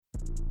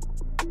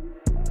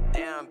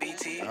on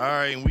BT. All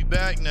right, and we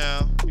back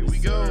now. Here we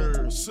go.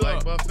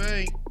 Black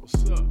Buffet.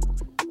 What's up?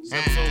 It's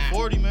episode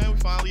 40, man. We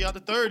finally out the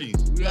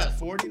 30s. We got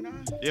 40 now?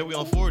 Yeah, we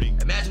on 40.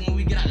 Imagine when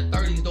we get out the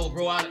 30s though,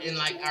 bro, out in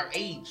like our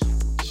age.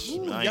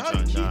 I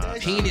ain't trying to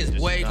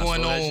Penis way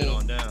going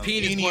on.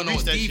 Penis going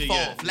on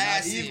default. Slow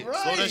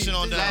that shit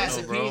on down,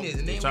 Flaccid though, bro. penis.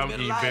 And then Time we to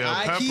been eat like, bell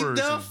I keep peppers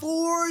the and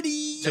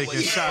 40. taking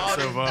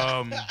shots of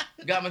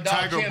got my dog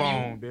Tiger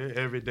Cam, Bone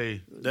every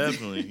day.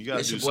 Definitely. You got to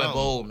It's do your boy something.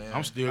 Bold, man.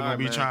 I'm still All gonna right,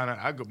 be man.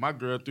 trying to. My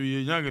girl 3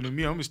 years younger than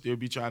me. I'm gonna still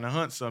be trying to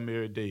hunt something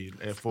every day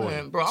at 40.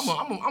 Man, bro,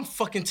 I'm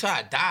fucking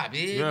tired. Die,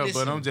 bitch. Yeah,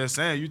 Listen. but I'm just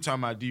saying, you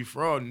talking about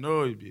defraud?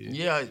 No, bitch.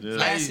 Yeah,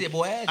 flaccid,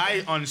 boy.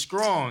 I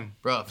unstrong.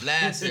 Bro,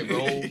 flaccid,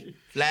 bro.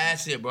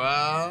 Flaccid, bro.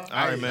 All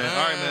right,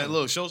 man.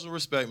 Look, show some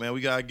respect, man.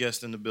 We got a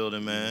guest in the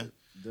building, man.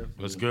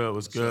 What's good?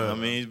 What's good? I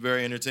mean, he's a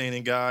very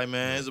entertaining guy,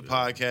 man. He's a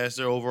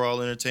podcaster,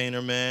 overall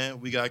entertainer, man.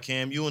 We got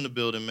Cam U in the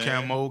building, man.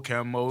 Camo.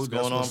 What's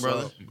going on,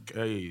 brother? Up.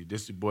 Hey,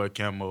 this your boy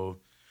Camo.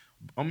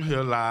 I'm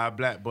here live,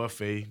 Black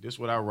Buffet. This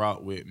what I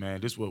rock with, man.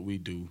 This what we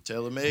do.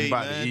 Tailor I'm made,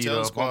 about man. to eat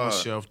Tailor up on the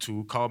squad. shelf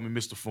too. Call me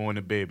Mr. Foreign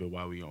the Baby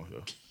while we on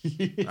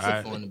here. All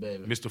right? Foreign the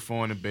Baby. Mr.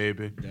 Foreign the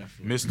Baby.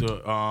 Definitely.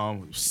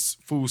 Mr.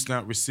 Food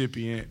stamp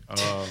recipient.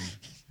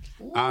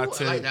 Ooh, I I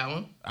tell like you, that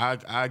one.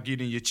 I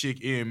get in your chick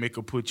ear and make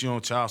her put you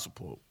on child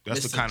support.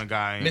 That's the Mr. kind of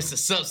guy I am. Mr.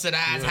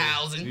 Subsidized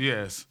Housing.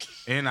 Yes.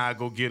 And I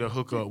go get a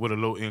hookup with a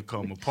low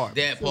income apartment.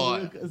 That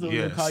part. So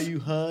Yes. they call you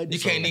HUD. You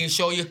can't even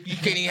show you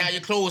can't even have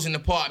your clothes in the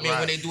apartment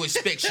when they do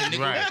inspection, nigga.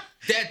 Right.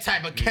 That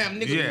type of cam,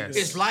 nigga. Yes.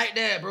 It's like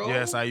that, bro.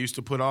 Yes, I used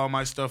to put all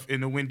my stuff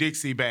in the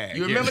Winn-Dixie bag.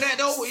 You remember that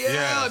though? Yeah,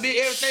 Yes. be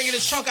everything in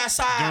the trunk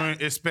outside. During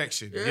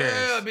inspection. Yeah,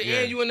 yes. but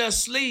yes. and you in there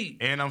sleep.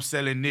 And I'm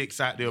selling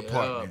nicks out the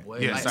apartment. boy,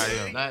 Yes, like I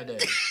that, am. Like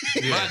that.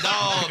 My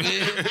dog,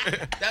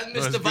 man. That's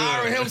Mr. good.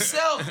 Byron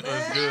himself, man.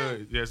 That's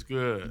good. That's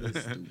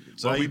good.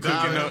 So What how we you been,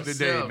 cooking man? up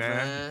today, Himself,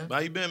 man? How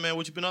you been, man?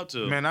 What you been up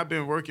to? Man, I've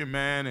been working,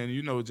 man,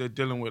 and just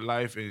dealing with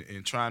life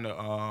and trying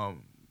to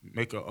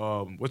make a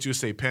what you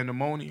say,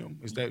 pandemonium?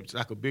 Is that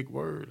like a big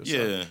word? Or Yeah.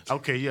 something?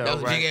 Okay, yeah. That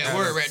was a right. big ass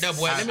word right there,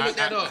 boy. Let me look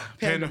that up.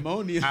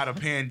 Pandemonium. Out of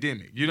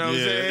pandemic. You know what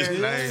Yeah. I'm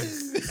saying?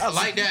 Like, I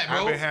like that, bro.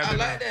 I've been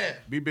having I like that.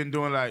 We've been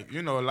doing like,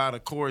 a lot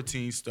of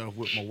quarantine stuff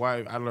with my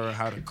wife. I learned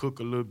how to cook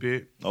a little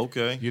bit.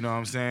 Okay. You know what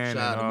I'm saying?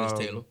 Shout out to Miss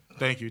And, Taylor.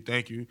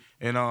 Thank you.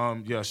 And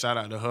shout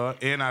out to her.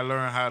 And I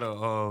learned how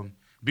to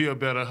be a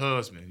better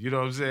husband. You know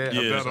what I'm saying?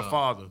 Yeah. A better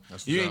father.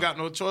 That's You what's ain't up.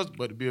 got no choice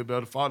but to be a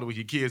better father when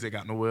your kids ain't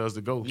got nowhere else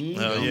to go. Hell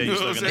yeah, You you know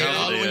stuck what in I'm They the all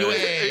house on your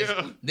there.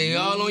 ass. They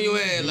all on your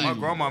ass. My Like,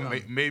 grandma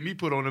made me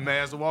put on a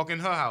mask to walk in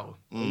her house.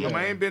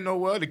 I ain't been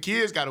nowhere. The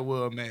kids got to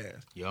wear a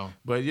mask. yo,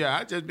 But yeah,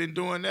 I just been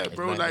doing that,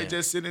 bro. like Like that.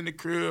 just sitting in the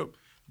crib,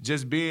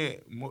 just being,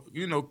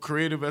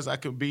 creative as I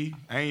could be.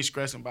 I ain't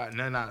stressing about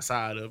nothing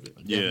outside of it.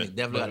 Yeah.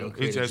 definitely got them It's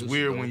creative just juices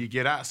weird flowing. when you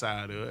get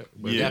outside of it.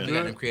 But Yeah. Definitely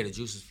got them creative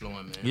juices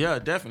flowing, man. Yeah,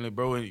 definitely,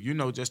 bro.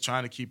 And just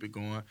trying to keep it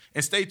going.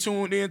 And stay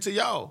tuned in to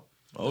y'all.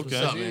 Okay. what's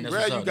up, man. That's Glad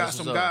what's you up. got That's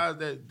some what's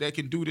guys that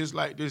can do this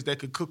like this, that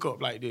can cook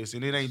up like this,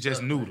 and it ain't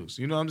just noodles.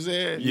 You know what I'm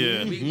saying?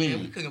 Yeah.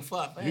 We cooking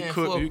for You man,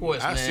 cook. full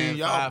course, I man. seen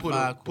y'all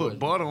Five put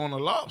butter on a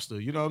lobster.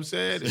 You know what I'm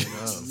saying?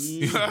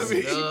 You know what I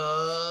mean?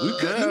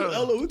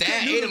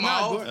 That ate them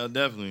all.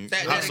 Definitely.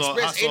 That Hot sauce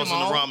Express ate on them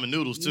all. the ramen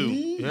noodles too.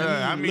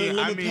 Yeah,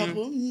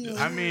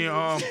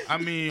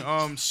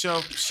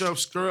 Chef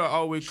Skrull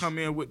always come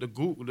in with the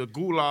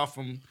goulash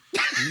from,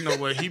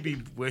 where he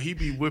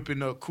be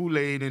whipping up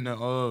Kool-Aid in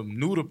the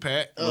noodle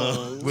pack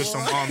with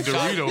some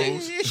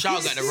Doritos. Shaw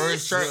got the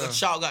worst shirt.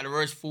 Shaw got the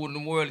worst food in the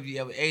world if you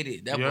ever ate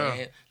it. That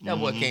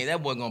boy can't.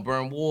 That boy gonna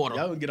burn water.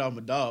 Y'all gonna get off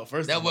my dog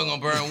first. That boy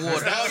gonna burn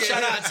water.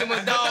 Shout out to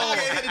my dog.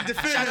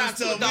 Shout out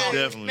to my dog.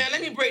 Definitely. Man,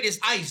 let me break this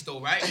ice though,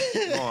 right?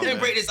 Let me man.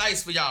 break this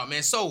ice for y'all,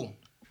 man. So,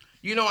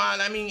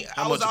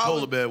 How much a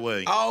polar bear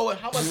weigh? Oh,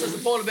 how much does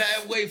a polar bear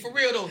weigh? For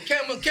real though,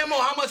 Camo,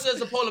 how much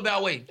does a polar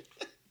bear weigh?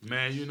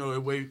 Man,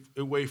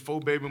 it weigh 4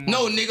 baby months.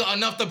 No, nigga,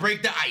 enough to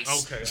break the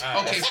ice. Okay, all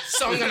right. Okay,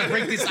 so I'm gonna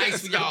break this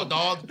ice for y'all,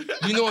 dog.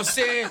 You know what I'm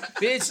saying?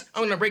 Bitch,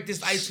 I'm gonna break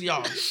this ice for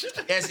y'all.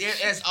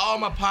 As all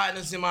my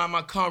partners and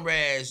my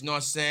comrades, you know what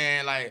I'm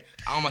saying? Like,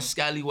 all my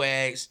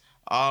scallywags,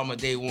 all my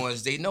day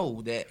ones, they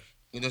know that,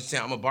 you know what I'm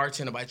saying? I'm a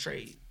bartender by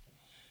trade.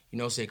 You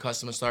know what I'm saying?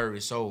 Customer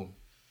service. So,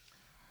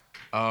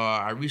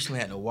 I recently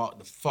had to walk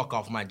the fuck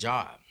off my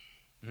job.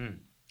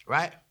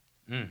 Right?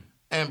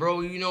 And bro,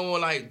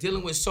 like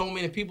dealing with so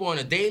many people on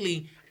a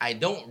daily, I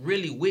don't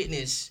really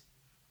witness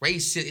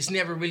racism. It's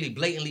never really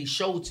blatantly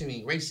showed to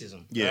me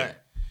racism. Yeah. Right?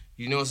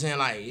 You know what I'm saying?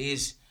 Like,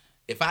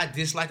 if I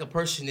dislike a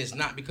person, it's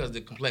not because of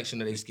the complexion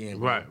of their skin.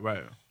 Bro.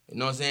 Right. You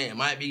know what I'm saying? It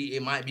might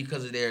be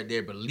because of their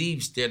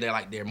beliefs,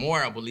 their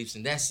moral beliefs,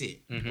 and that's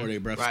it. Or they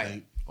breath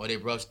stink. Or their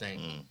breath stink.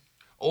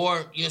 Or,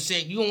 you know what I'm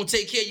saying, you don't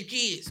take care of your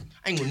kids.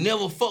 I ain't gonna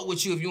never fuck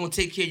with you if you don't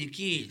take care of your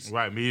kids.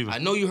 Right, me either. I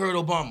know you heard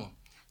Obama.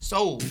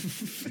 So,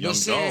 you know what I'm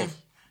saying? dog.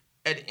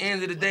 At the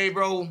end of the day,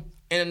 bro,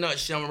 in a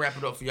nutshell, I'm gonna wrap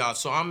it up for y'all.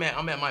 So I'm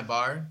at my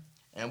bar,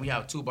 and we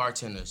have 2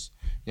 bartenders.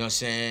 You know what I'm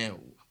saying?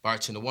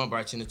 Bartender 1,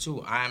 bartender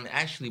 2. I'm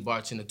actually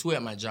bartender 2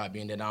 at my job,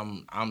 being that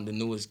I'm the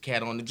newest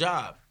cat on the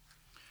job.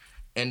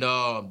 And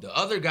the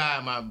other guy,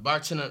 my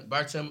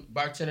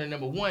bartender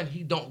number 1,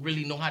 he don't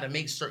really know how to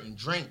make certain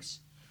drinks,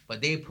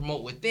 but they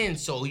promote within.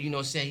 So you know,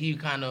 what I'm saying he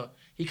kind of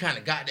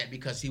got that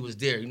because he was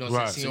there. You know,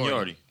 what I'm saying?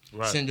 Seniority.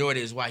 Right.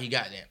 Seniority is why he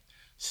got that.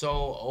 So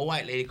old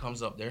white lady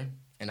comes up there,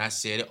 and I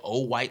said it,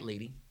 old white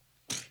lady.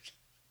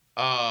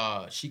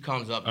 She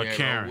comes up there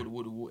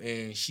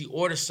and she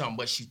orders something,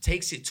 but she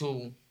takes it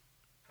to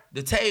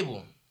the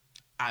table.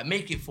 I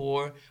make it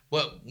for her,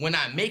 but when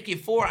I make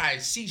it for her, I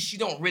see she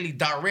don't really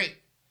direct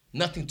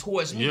nothing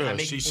towards me. Yeah, I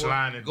make she's it for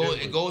her.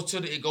 sliding. It goes to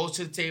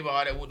the table.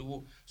 All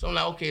that. So I'm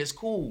like, okay, it's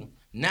cool.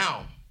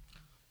 Now,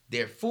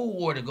 their food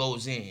order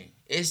goes in.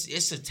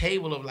 It's a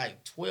table of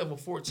like 12 or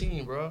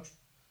 14, bro.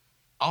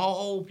 All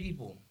old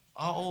people.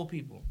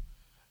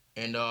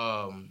 And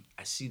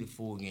I see the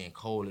food getting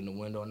cold in the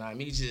window, and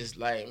me just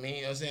like, man,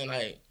 you know what I'm saying?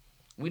 Like,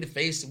 we the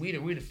face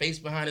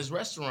behind this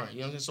restaurant. You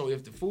know what I'm saying? So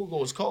if the food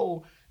goes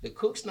cold, the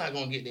cook's not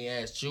gonna get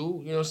their ass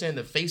chewed. You know what I'm saying?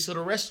 The face of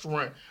the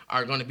restaurant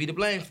are gonna be to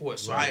blame for it.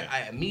 So right.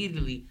 I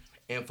immediately,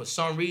 and for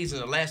some reason,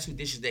 the last 2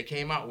 dishes that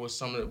came out was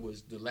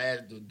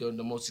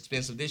the most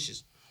expensive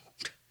dishes.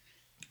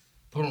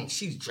 Boom,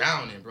 she's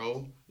drowning,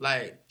 bro.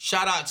 Like,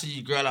 shout out to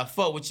you, girl. I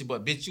fuck with you,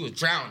 but bitch, you was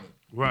drowning.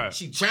 Right.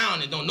 She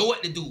drowning, don't know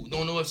what to do.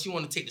 Don't know if she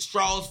want to take the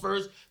straws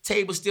first.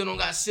 Table still don't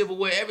got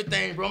silverware,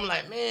 everything, bro. I'm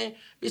like, man,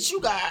 bitch,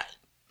 you got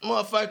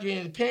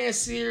motherfucking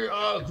pan-seared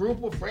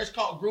grouper, fresh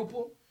caught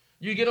grouper.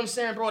 You get what I'm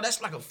saying, bro?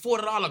 That's like a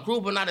 $40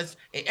 grouper, and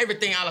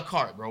everything a la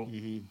carte, bro.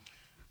 Mm-hmm.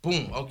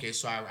 Boom. Okay,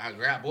 so I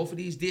grabbed both of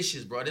these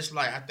dishes, bro. That's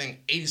like, I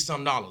think,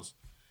 $80-something.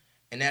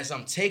 And as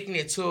I'm taking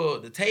it to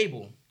the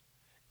table,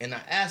 and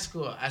I ask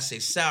her, I say,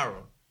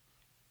 Sarah,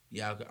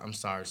 yeah, I'm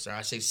sorry, sir.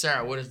 I say,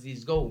 Sarah, where does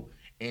these go?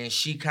 And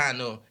she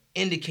kind of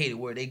indicated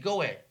where they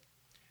go at.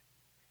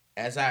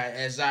 As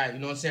I, you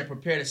know what I'm saying,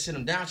 prepare to sit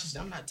them down, she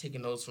said, I'm not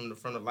taking those from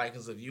the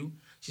likings of you.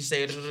 She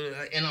said,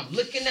 and I'm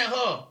looking at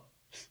her.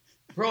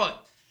 Bro,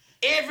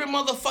 every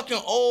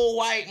motherfucking old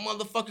white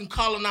motherfucking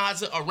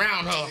colonizer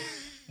around her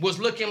was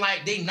looking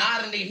like they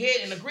nodding their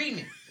head in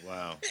agreement.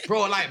 Wow.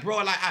 Bro,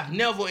 I've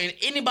never, and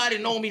anybody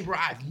know me, bro,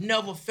 I've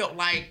never felt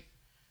like,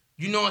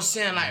 you know what I'm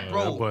saying, like,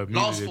 bro,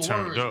 lost for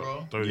words,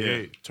 bro.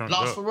 38, turned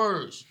lost up. for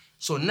words.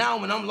 So now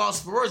when I'm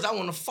lost for words, I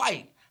want to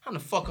fight. How the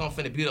fuck I'm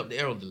finna beat up the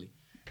elderly?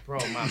 Bro,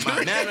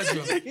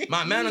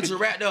 my manager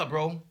wrapped up,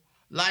 bro.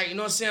 Like, you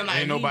know what I'm saying? Like,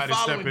 ain't nobody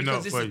stepping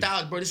up this for is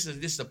you. Bro, this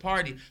is a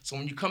party. So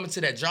when you come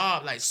into that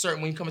job, like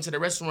when you come into the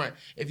restaurant,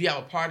 if you have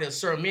a party of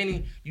certain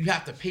many, you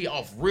have to pay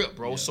off rip,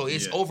 bro. Yeah, so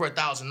it's over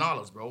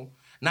 $1,000, bro.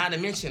 Not to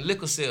mention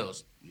liquor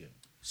sales. Yeah.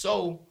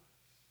 So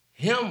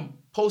him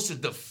supposed to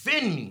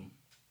defend me,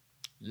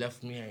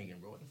 left me hanging,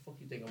 bro. What the fuck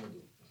you think I'm gonna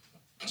do?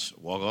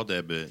 Walk out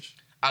that bitch.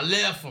 I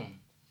left him,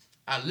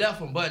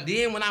 but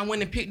then when I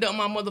went and picked up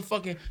my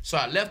motherfucking, so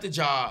I left the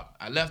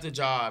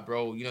job,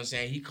 bro, you know what I'm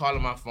saying? He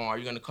calling my phone, are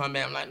you gonna come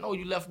back? I'm like, no,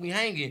 you left me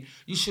hanging.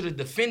 You should have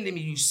defended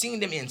me. You seen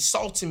them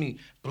insulting me,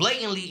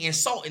 blatantly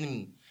insulting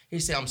me.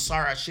 He said, I'm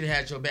sorry, I should have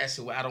had your back. I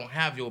said, well, I don't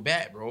have your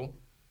back, bro.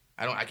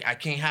 I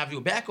can't have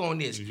your back on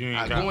this.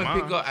 I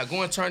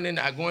go and turn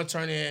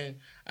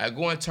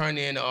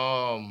in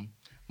all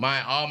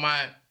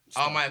my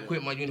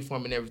equipment, my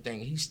uniform and everything.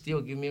 He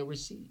still give me a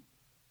receipt.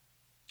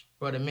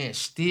 Bro, the man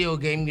still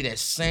gave me that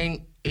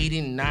same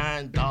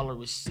 $89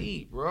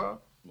 receipt, bro.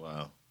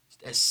 Wow.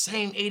 That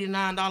same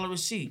 $89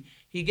 receipt.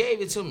 He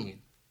gave it to me.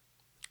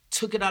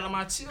 Took it out of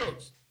my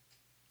tips.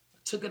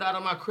 Took it out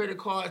of my credit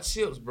card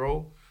tips,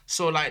 bro.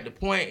 So, like, the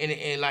point,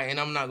 and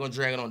I'm not gonna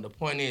drag it on. The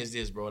point is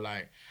this, bro.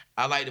 Like,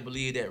 I like to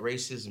believe that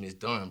racism is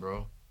done,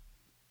 bro.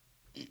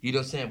 You know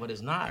what I'm saying? But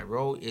it's not,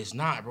 bro. It's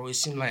not, bro. It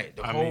seems like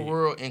the whole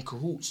world in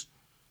cahoots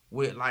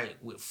with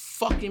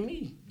fucking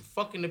me,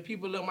 fucking the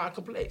people of my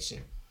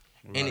complexion.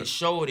 Right. And it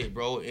showed it,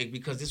 bro,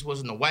 because this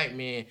wasn't a white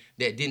man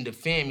that didn't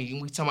defend me.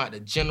 We talking about the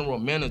general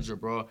manager,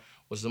 bro,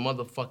 was the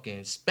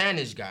motherfucking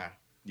Spanish guy.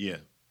 Yeah.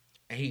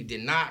 And he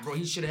did not, bro.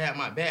 He should have had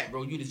my back,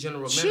 bro. You the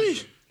general manager.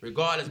 Sheesh.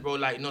 Regardless, bro,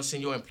 like, you know what I'm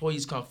saying, your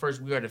employees come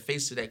first. We are the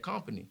face of that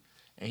company.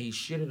 And he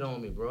shitted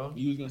on me, bro.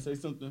 You was gonna say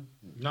something?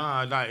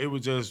 Nah, it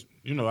was just,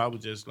 I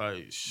was just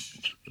like,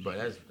 shh. Bro,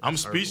 that's I'm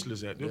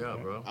speechless at this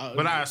point. Bro.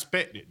 But I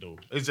expect it, though.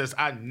 It's just,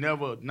 I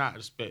never not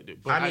expect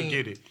it. But I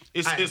get it.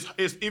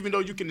 It's even though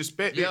you can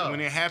expect it, when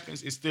it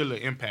happens, it's still an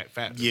impact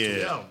factor.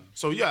 Yeah.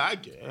 So, yeah, I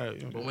get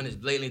it. But when it's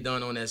blatantly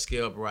done on that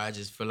scale, bro, I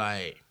just feel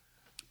like,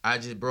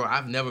 bro,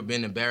 I've never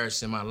been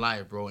embarrassed in my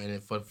life, bro.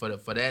 And for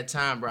that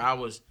time, bro, I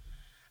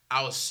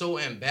was so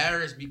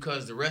embarrassed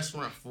because the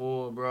restaurant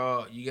full,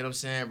 bro. You get what I'm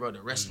saying, bro?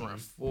 The restaurant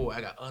full.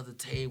 I got other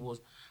tables.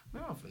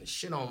 Man, I'm finna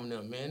shit on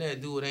them, man.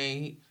 That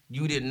dude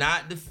you did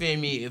not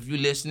defend me if you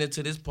listening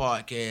to this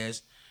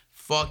podcast.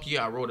 Fuck you.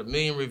 I wrote 1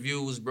 million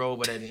reviews, bro.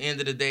 But at the end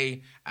of the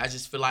day, I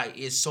just feel like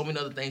it's so many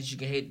other things you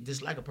can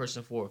dislike a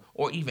person for,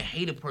 or even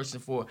hate a person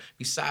for,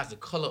 besides the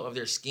color of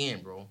their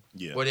skin, bro.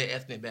 Yeah. Or their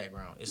ethnic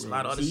background. It's a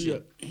lot of other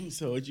shit.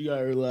 So what you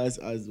gotta realize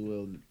as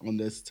well on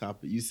this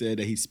topic, you said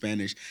that he's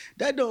Spanish.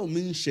 That don't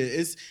mean shit.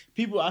 It's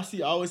people. I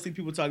always see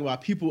people talk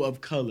about people of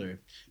color.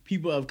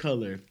 People of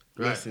color.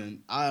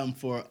 Listen, I am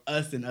for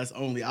us and us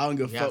only. I don't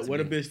give a You have fuck to what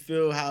a be. bitch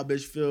feel, how a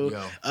bitch feel.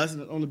 Yo. Us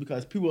and us only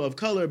because people of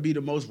color be the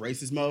most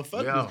racist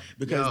motherfuckers Yo.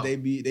 because Yo.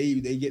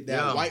 they get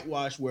that Yo.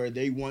 whitewash where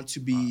they want to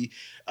be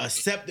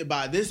accepted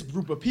by this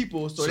group of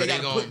people, so they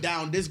gotta gon- put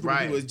down this group of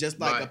Right. people. It's just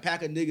like Right. a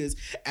pack of niggas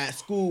at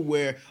school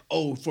where,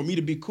 for me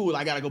to be cool,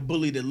 I gotta go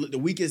bully the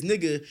weakest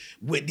nigga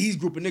with these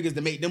group of niggas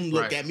to make them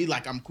look Right. at me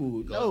like I'm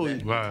cool. Goes No, back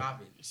to your Right.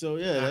 topic. so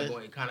yeah.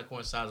 It kind of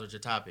coincides with your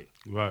topic.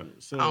 Right.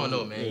 So, I don't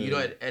know, man. yeah. You know,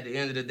 at the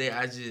end of the day,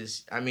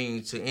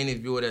 to any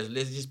viewer that's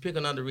listening, just pick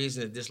another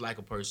reason to dislike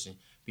a person.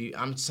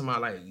 I'm talking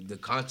about like the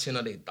content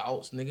of their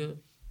thoughts, nigga.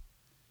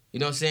 You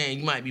know what I'm saying?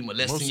 You might be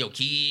molesting your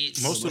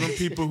kids. Most of them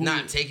people who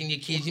not taking your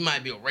kids. You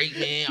might be a rape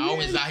man.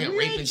 Always out here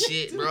raping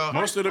shit, bro.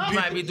 Most of the you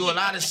might people- be doing a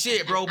lot of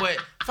shit, bro. But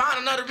find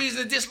another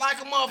reason to dislike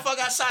a motherfucker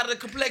outside of the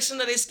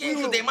complexion of their skin,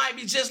 because they might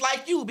be just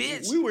like you,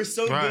 bitch. We were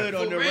so Right. good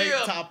on For the rape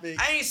real. topic.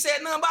 I ain't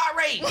said nothing about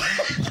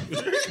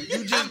rape.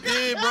 You just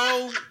did,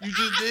 bro. You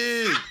just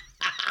did.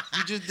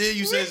 You just did.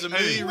 You said some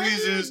million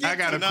reasons. I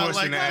got a not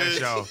question like to ask this.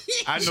 y'all.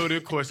 I know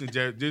this question,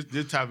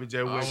 this topic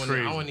just went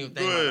crazy. I wouldn't even think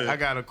Go about ahead. I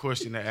got a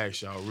question to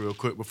ask y'all real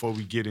quick before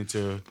we get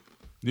into,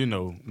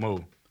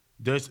 Mo.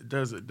 Does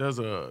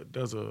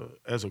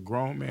as a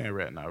grown man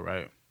right now,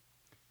 right?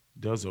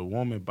 Does a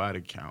woman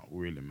body count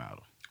really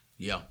matter?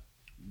 Yo.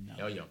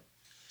 Yo.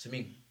 To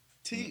me.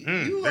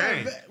 You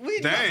dang.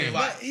 Dang.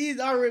 But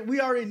we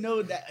already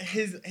know that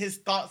his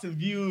thoughts and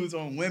views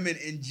on women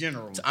in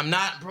general. I'm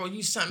not, bro.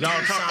 You sound Y'all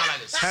like a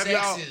have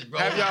sexist, bro.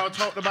 y'all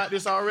talked about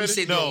this already? You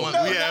said No, one.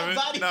 we not haven't.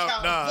 body No,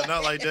 count, nah, but-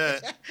 not like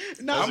that.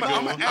 No, I'm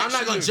I'm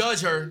not gonna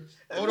judge her.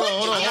 Hold on.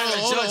 I'm not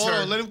gonna judge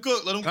her. Let him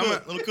cook. Let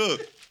him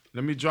cook.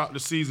 Let me drop the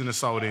seasoning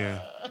salt in.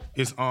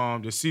 It's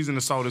the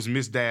seasoning salt is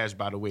Miss Dash,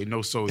 by the way,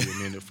 no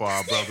sodium in it for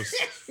our brothers.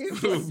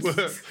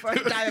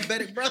 First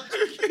diabetic brother.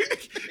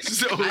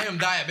 I am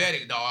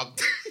diabetic, dog.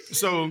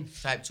 So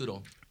Type 2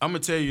 though. I'm gonna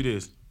tell you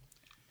this.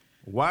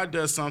 Why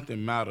does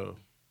something matter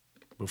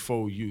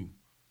before you?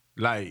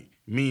 Like,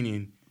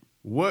 meaning,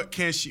 what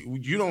can she?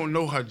 You don't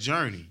know her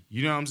journey.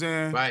 You know what I'm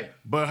saying? Right.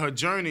 But her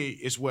journey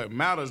is what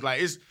matters.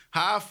 Like, it's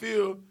how I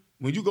feel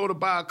when you go to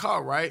buy a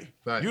car, right?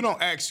 Right. You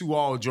don't ask who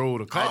all drove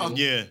the car. I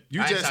do. Yeah.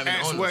 You I just ask how many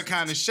ask owners. what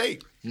kind of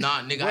shape.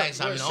 Nah, nigga, I asked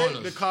how What many shape the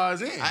owners.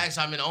 car's in. I asked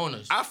how many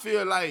owners. I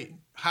feel like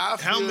how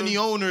Many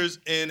owners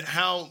and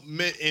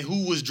and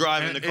who was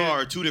driving the And-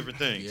 car are two different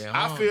things. Yeah,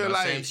 I feel no,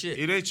 like same shit.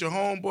 it ain't your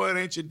homeboy, it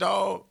ain't your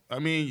dog. I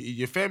mean,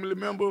 your family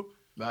member.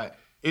 Right.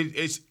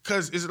 It's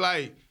because it's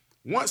like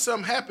once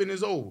something happen,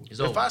 it's over. It's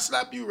if over. I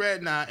slap you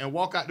right now and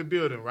walk out the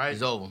building, right?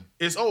 It's over.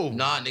 It's over.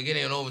 Nah, nigga, it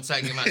ain't over till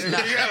I get my slap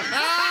back.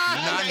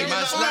 Nah, I get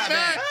my slap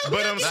back.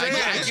 But I'm Like, saying,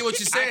 yeah, I get what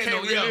you're saying, I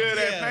can't though, yeah. relive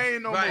that Yeah.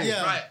 pain no Right, more.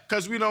 Yeah. right.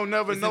 Because we don't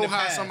never It's know in the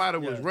how past. somebody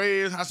was Yeah.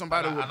 raised, how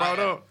somebody was like brought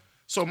that. up.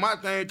 So my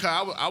thing,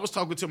 cause I was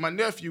talking to my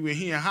nephew and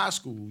he in high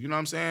school. You know what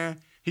I'm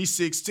saying? He's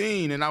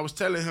 16, and I was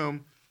telling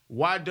him,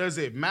 why does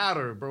it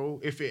matter,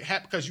 bro? If it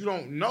happens, because you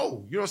don't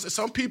know. You know what I'm saying?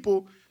 Some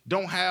people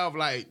don't have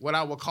like what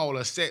I would call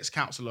a sex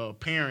counselor, or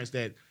parents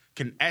that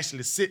can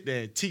actually sit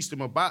there and teach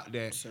them about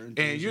that. Certain And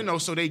things, you know,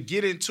 so they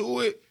get into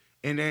it,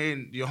 and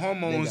then your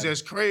hormones They got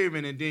just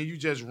craving, and then you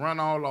just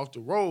run all off the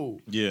road.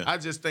 Yeah. I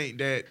just think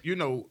that, you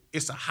know,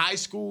 it's a high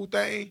school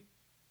thing,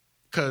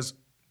 because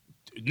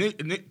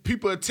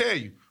people will tell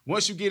you,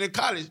 once you get in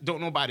college,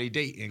 don't nobody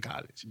date in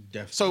college.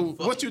 Definitely. So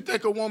what you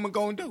think a woman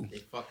gonna do? They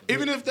fucking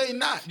Even if they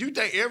not, you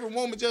think every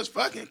woman just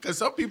fucking? Because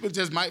some people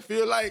just might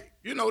feel like,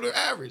 you know, they're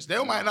average.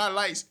 They might not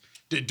like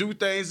to do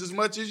things as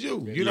much as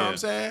you. You know what I'm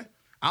saying?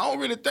 I don't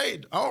really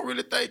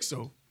think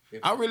so.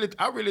 I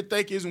really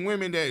think it's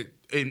women that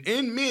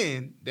and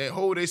men that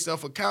hold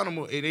themselves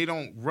accountable and they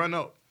don't run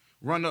up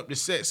the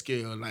set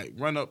scale, like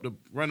run up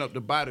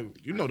the body,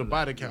 you know, the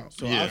body count.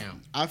 So Yeah.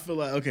 I feel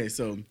like, okay,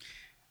 so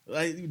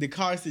like the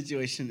car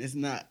situation, it's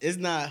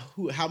not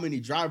how many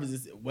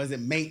drivers was it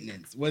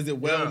maintenance? Was it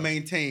well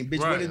maintained? Bitch,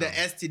 what Right. did the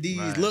STDs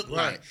Right. look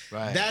like?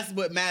 Right. That's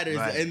what matters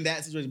Right. in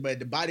that situation. But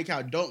the body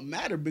count don't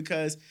matter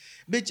because,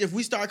 bitch, if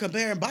we start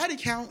comparing body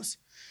counts,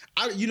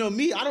 I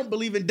don't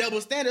believe in double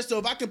standards. So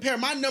if I compare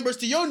my numbers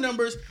to your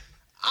numbers,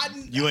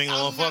 You ain't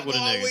gonna I'm fuck not with a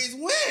gonna nigga. always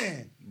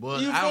win.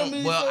 Well, You feel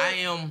me?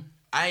 So-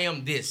 I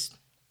am this.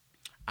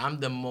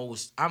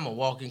 I'm a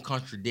walking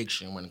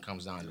contradiction when it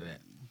comes down to that.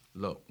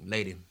 Look,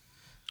 lady,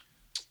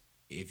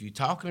 if you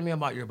talking to me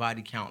about your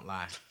body count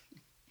lie,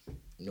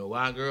 you know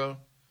why, girl?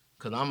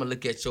 Because I'm going to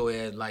look at your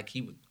ass like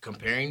he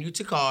comparing you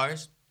to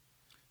cars.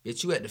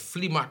 Bitch, you at the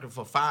flea market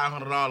for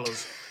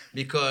 $500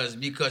 because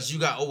you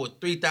got over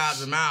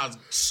 3,000 miles.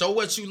 So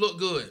what, you look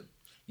good.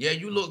 Yeah,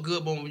 you look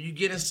good, but when you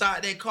get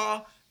inside that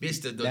car,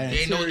 bitch, That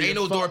ain't no interior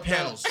door fucked up.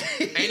 panels.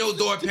 Ain't no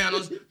door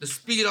panels. The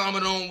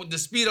speedometer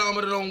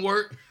don't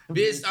work.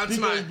 Bitch, I'm talking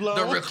Speakers about blow.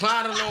 the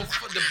recliner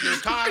the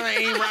recliner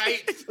ain't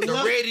right.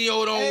 The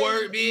radio don't Hey,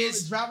 work,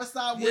 bitch. Driver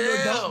side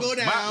window don't go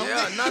down.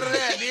 Yeah, none of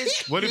that,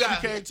 bitch. What if You you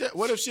got- can't tell?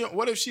 What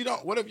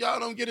if y'all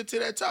don't get into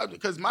that topic?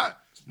 Because my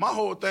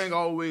whole thing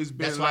always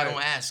been That's why I like,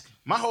 don't ask.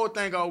 my whole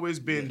thing always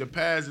been the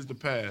past is the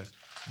past.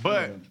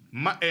 But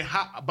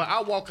but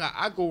I walk out,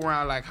 I go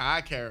around like how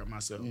I carry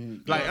myself.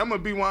 Like I'm gonna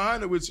be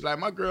 100 with you. Like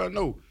my girl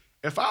know.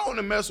 If I want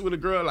to mess with a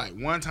girl like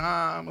one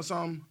time or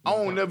something, I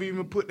won't never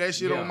even put that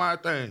shit on my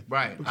thing.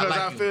 Right. Because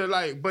I feel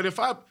like, but if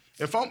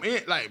I'm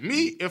in, like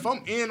me, if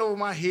I'm in over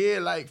my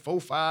head like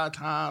 4-5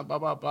 times, blah,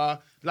 blah, blah,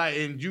 like,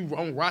 and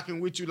I'm rocking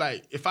with you,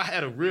 like, if I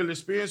had a real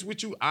experience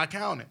with you, I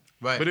count it.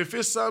 Right. But if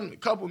it's some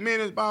couple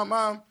minutes by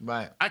mom,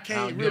 right. I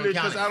can't really,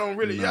 because I don't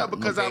really,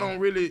 because I don't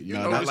really, you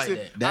know, I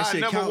like that shit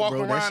never count, walk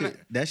bro. around.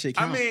 That shit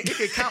count. I mean,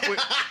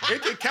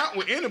 it can count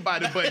with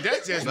anybody, but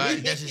that's just Right,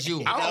 me. that's just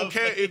you. I don't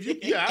care if you,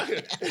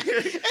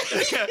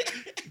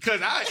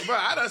 because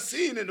I done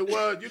seen in the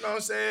world, you know what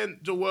I'm saying,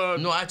 the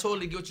world. No, I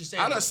totally get what you're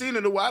saying. I done seen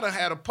in the world, I done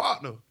had a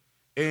partner,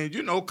 and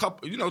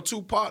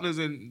two partners,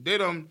 and they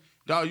done,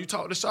 dog, you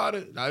talk to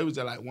Shawty? Nah, it was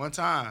just like one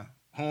time,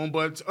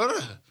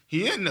 homeboy,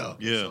 he in there.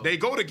 Yeah. They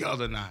go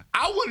together now.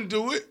 I wouldn't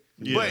do it,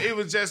 but it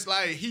was just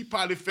like, he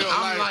probably felt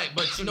I'm like,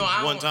 but you know,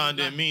 I One don't- time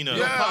didn't mean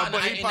nothing. yeah,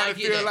 but he and I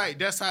probably get feel that. like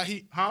that's how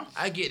he, huh?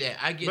 I get that.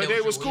 I get But that.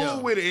 they what was you- cool yeah.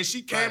 with it, and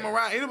she came Right.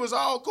 around, and it was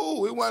all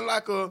cool. It wasn't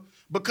like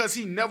because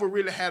he never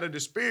really had an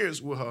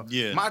experience with her.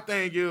 Yeah. My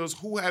thing is,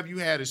 who have you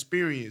had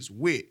experience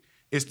with?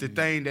 It's the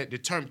thing that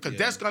determines, because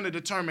that's going to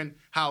determine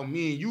how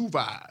me and you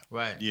vibe.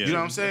 Right. Yeah. You know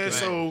what I'm saying? Right.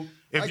 So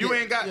if you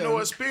ain't got no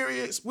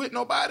experience with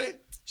nobody,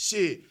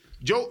 shit,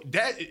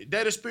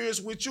 that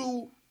experience with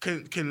you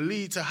can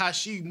lead to how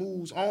she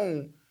moves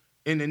on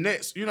in the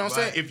next. You know what I'm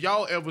Right. saying? If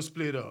y'all ever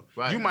split up,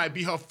 Right. you might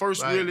be her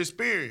first Right. real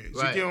experience.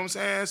 Right. You get what I'm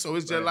saying? So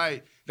it's just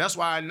like, that's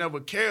why I never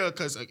care,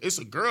 because it's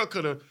a girl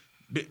could have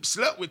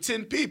slept with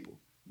 10 people.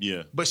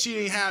 Yeah. But she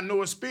ain't had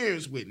no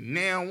experience with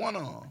now one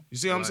of them. You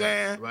see what I'm Right,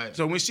 saying? right.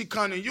 So when she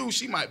come to you,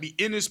 she might be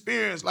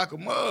inexperienced like a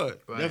mud.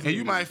 Right. And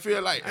you might feel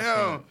like,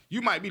 damn,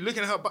 you might be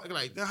looking at her back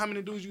like, damn, how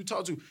many dudes you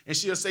talk to? And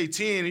she'll say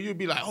 10, and you'll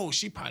be like, oh,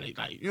 she probably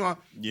like, Yeah.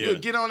 you'll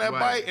get on that Right,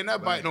 bite, and that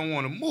bite right. don't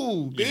want to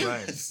move, bitch.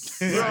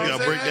 Right. You know what You I'm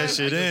gotta break that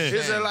saying? shit in.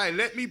 It's just like,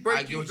 let me I break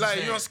get you, what you're like,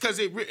 you know,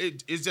 saying.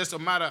 because it's just a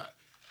matter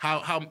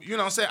how you know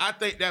what I'm saying? I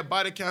think that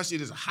body count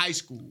shit is high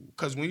school.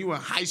 Because when you in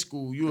high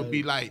school, you would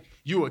be like,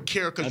 you would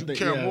care because you think,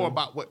 care yeah. more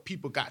about what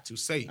people got to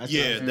say.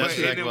 Yeah, But that's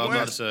exactly what I was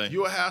about to say.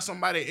 You'll have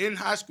somebody in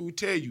high school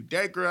tell you,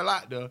 that girl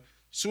out there,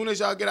 soon as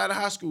y'all get out of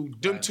high school,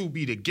 them two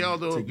be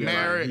together,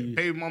 married, He-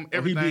 baby mom,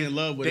 or he be everything. in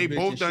love with a they bitch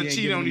both and done she ain't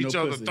cheated on giving him each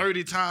no other pussy.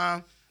 30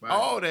 times. Right.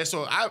 All that.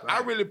 So I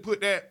really put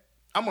that.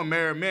 I'm a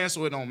married man,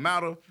 so it don't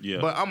matter. Yeah.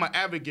 But I'm an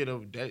advocate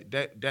of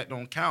that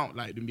don't count.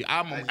 Like to me,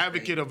 I'm an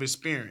advocate of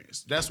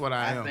experience. That's what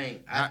I am.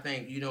 I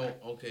think, you know,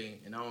 okay,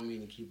 and I don't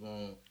mean to keep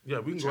on. Yeah,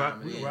 we can rock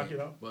chiming in, it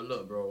out. But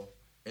look, bro,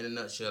 in a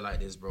nutshell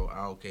like this, bro,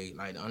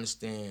 like to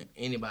understand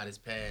anybody's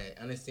past,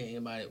 understand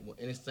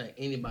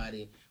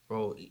anybody,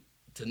 bro,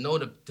 to know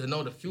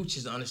the future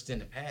is to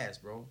understand the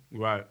past, bro.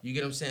 Right. You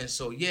get what I'm saying?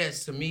 So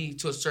yes, to me,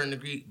 to a certain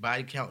degree,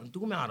 body counting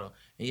do matter.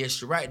 And yes,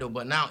 you're right though.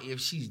 But now, if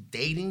she's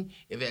dating,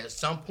 if at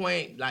some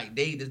point like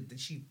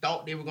she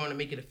thought they were going to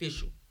make it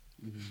official,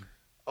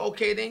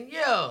 okay, then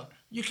yeah,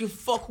 you can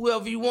fuck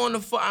whoever you want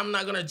to fuck. I'm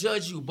not gonna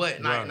judge you.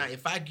 But now,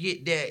 if I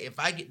get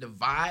the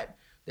vibe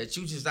that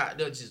you just out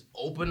there just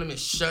open them and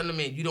shut them,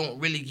 and you don't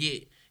really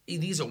get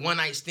these are one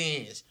night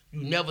stands.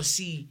 You never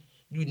see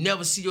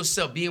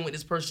yourself being with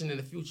this person in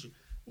the future.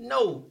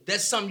 No,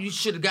 that's something you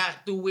should have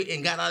got through it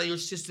and got out of your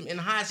system in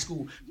high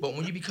school. But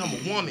when you become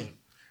a woman,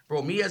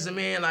 bro, me as a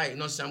man, like, you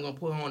know what I'm saying, I'm gonna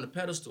put her on the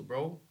pedestal,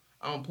 bro.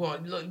 I'm gonna put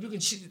her, look, you can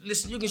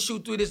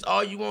shoot through this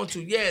all you want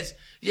to. Yes,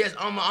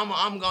 I'm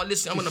gonna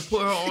listen, I'm gonna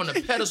put her on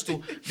the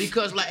pedestal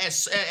because like at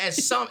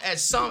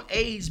some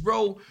age,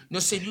 bro, you know what I'm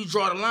saying, you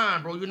draw the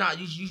line, bro. You're not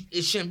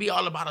it shouldn't be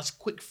all about a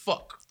quick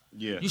fuck.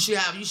 Yeah. You should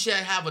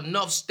have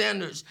enough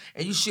standards,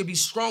 and you should be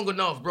strong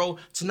enough, bro,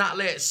 to not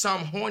let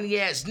some horny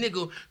ass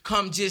nigga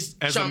come just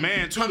As a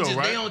man too, though,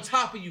 right? lay on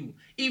top of you.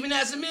 Even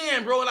as a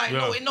man, bro, like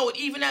no,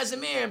 even as a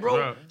man, bro.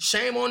 Right.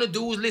 Shame on the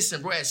dudes.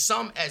 Listen, bro, at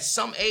some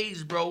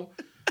age, bro.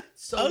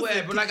 So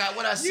what, bro? Like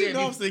what I said,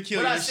 know I'm still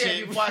killing what I this said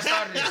shit. before I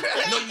started this.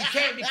 No, you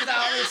can't because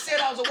I already said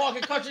I was a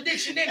walking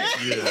contradiction, nigga.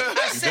 Yeah.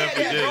 I said that,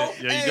 definitely bro.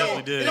 did. Yeah, you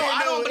definitely did. No,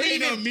 I don't Ain't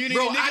believe no in immunity,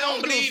 bro. nigga. I I don't don't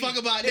give a believe fuck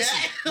about listen,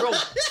 that. bro.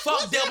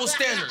 Fuck double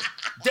standard.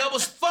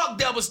 Fuck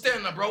double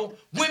standard, bro.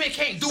 Women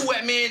can't do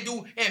what men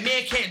do, and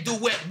men can't do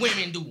what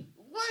women do.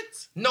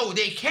 What? No,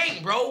 they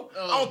can't, bro.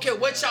 I don't care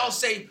what y'all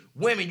say.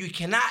 Women, you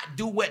cannot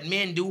do what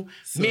men do.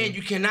 Men,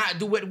 you cannot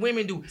do what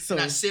women do. So-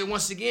 and I say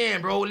once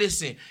again, bro,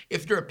 listen.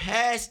 If your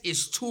past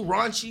is too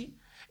raunchy,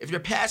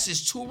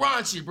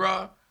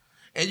 bro,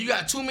 and you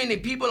got too many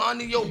people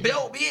under your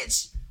belt,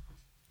 bitch,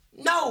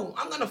 no,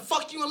 I'm gonna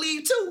fuck you and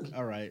leave too.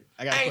 All right.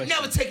 I got a I ain't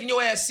question. never taking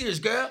your ass serious,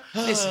 girl.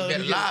 Listen, you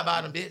better lie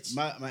about him, bitch.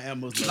 My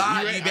ammo's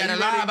Lie, you better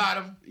lie about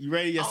him. You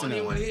ready? Yes I or don't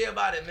even no? want to hear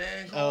about it,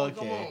 man.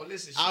 Come on,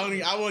 listen.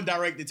 I won't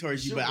direct it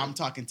towards you, but Shoot. I'm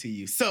talking to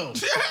you. So,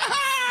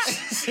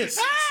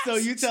 so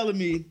you telling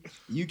me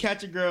you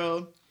catch a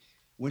girl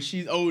when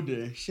she's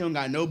older, she don't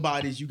got no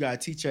bodies, you gotta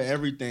teach her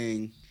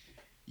everything.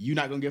 You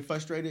not gonna get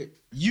frustrated?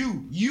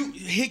 You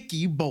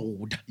hickey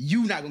bold.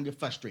 You not gonna get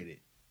frustrated.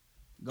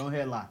 Go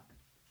ahead, lie.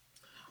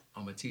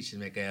 I'm a teacher,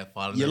 make her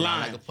follow You're me around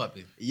lying. like a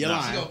puppy. You're She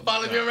lying. gonna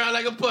follow me around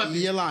like a puppy.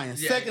 You're lying.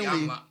 Yeah, Secondly,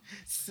 I'm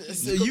so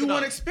Cook you it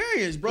want up.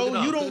 experience, bro. Cook it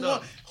up, You cook don't it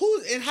want up.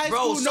 who in high Bro,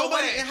 school. so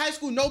Nobody what? in high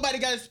school. Nobody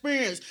got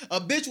experience.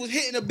 A bitch was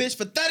hitting a bitch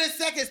for 30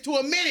 seconds to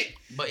a minute.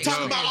 But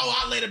Talking yo, about,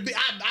 I let a bitch.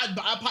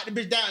 I popped the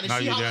bitch down, and No,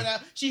 she you hollering didn't.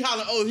 out. She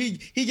hollering, oh,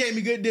 he gave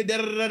me good. Da, da,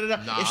 da, da,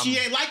 da. Nah, if she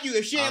ain't like you,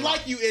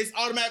 it's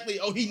automatically,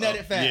 oh, he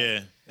nutted fast. Yeah,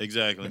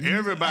 exactly.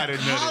 Everybody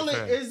nutted College,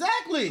 fast.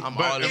 exactly. I'm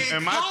But all in- in.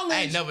 in my- college,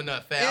 I ain't never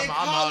nut fat. in I'm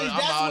college, all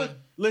that's all when.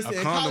 Listen, A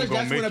in condom college, gonna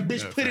that's when a make you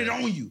bitch nut put it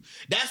fast. on you.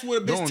 That's when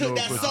a bitch Don't took know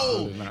that if it's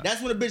soul. good or not.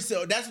 That's when a bitch.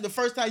 So that's the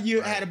first time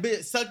you had a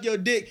bitch suck your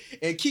dick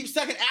and keep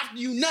sucking after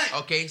you nut.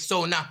 Okay,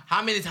 so now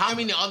how many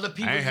other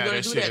people I you ain't had gonna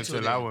that do shit that to?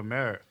 until I then? was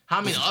married.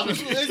 How many other how many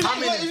Yeah. how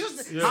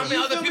many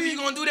You other feel people me? you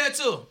gonna do that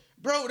to?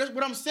 Bro, that's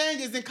what I'm saying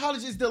is in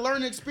college is the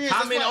learning experience. How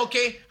That's many? why-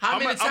 Okay, how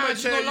many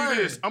times you tell gonna learn?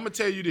 this. I'm gonna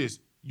tell you this.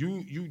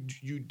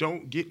 You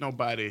don't get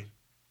nobody.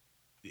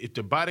 If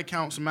the body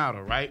counts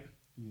matter, right?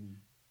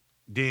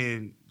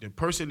 Then the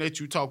person that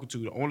you talking to,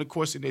 the only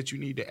question that you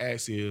need to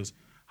ask is,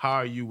 how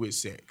are you with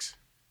sex?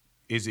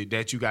 Is it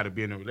that you got to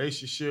be in a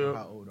relationship?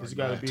 How old are Is it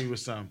you? got to be with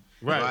some?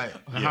 Right. Right.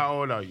 And how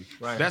old are you?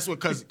 Right. That's what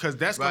because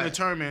that's gonna Right.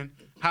 determine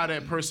how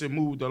that person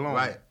moved along.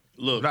 Right.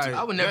 Look, Like,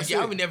 I would never that's get.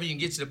 I it. would never even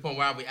get to the point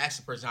where I would ask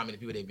the person how many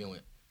people they've been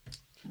with.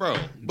 bro,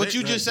 but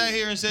you just sat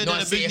here and said No,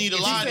 that a see, bitch if- need to if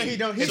he lie said to he you.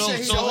 don't- he So said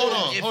he so don't- hold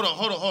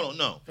on.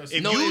 No,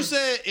 if No, you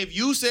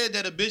if- said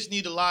that a bitch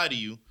need to lie to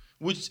you,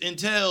 which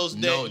entails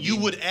that No, you D.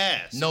 would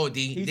ask. No,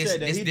 D. He this,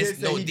 said that. this, He this, did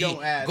say no, he D.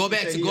 don't ask. Go He back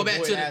said to he go back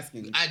avoid to.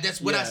 asking.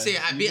 That's what I Yeah, said.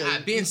 he said-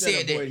 I've been he said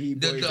said avoid- he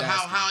that avoids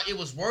how asking. it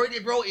was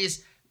worded, bro.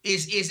 Is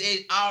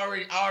it I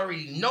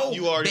already know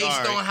You already- based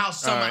all right. on how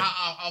some All right.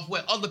 how, of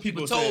what other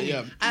people People told say, me.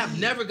 yeah. I have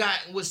never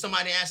gotten with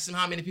somebody asking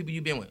how many people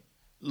you been with.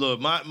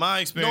 Look, my No,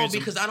 experience.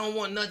 because I don't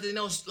want nothing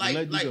else Let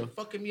you go. like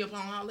fucking me up on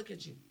how I look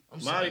at you. I'm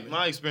my sorry. man.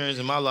 my experience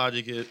and my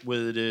logic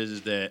with it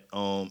is that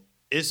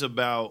it's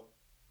about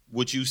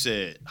what you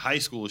said, high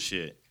school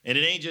shit. And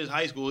it ain't just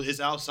high school, it's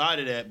outside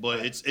of that,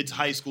 but it's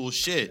high school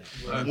shit.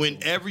 Right. When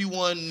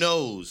everyone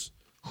knows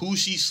who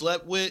she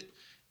slept with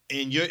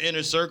and your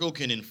inner circle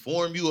can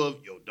inform you of,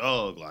 yo,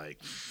 dog, like,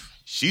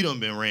 she done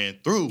been ran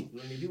through. You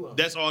don't need to do all.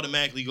 That's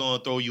automatically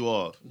gonna throw you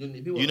off. You don't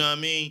need to do You know all. what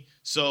I mean?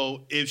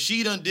 So if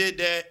she done did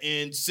that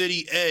in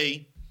city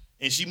A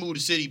and she moved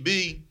to city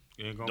B,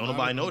 Ain't gonna don't matter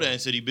nobody know no that more. in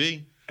city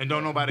B. And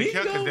don't nobody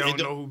care because they And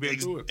don't know who been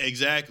ex- through it.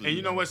 Exactly. And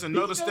you know what's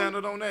another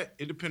standard on that?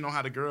 It depends on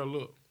how the girl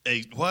look.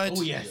 What?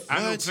 Oh, yes. I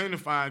know What? plenty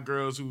of fine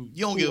girls who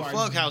You don't give a Who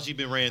are fuck you? how she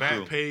been ran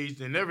through. back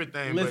paged and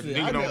everything, Listen, but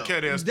nigga I know. don't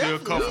care. They'll still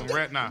Definitely. cuff them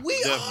right now. We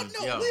all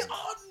Definitely. know. Yeah. We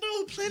all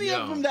know plenty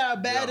Yeah. of them that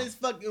are bad Yeah. as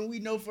fuck, and we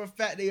know for a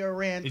fact they are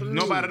ran through.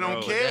 Nobody don't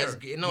Bro, care. No,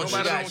 she Nobody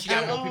got, don't she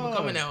got care. more people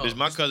coming at her. Bitch,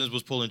 my cousins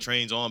was pulling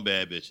trains on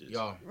bad bitches.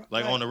 Yo.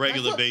 Like on a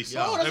regular That's what- basis.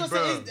 Bro, that's Hey, what I'm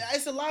saying. bro.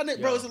 It's a lot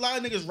of bro. Yeah. It's a lot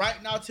of niggas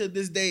right now to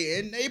this day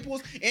in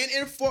Naples and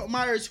in Fort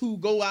Myers who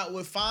go out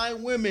with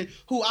fine women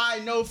who I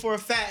know for a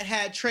fact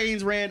had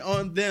trains ran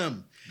on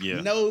them.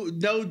 Yeah. No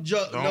joke.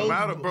 Don't no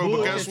matter, bro. But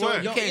bullshit. guess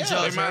what? You can't Yeah.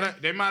 judge her.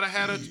 They might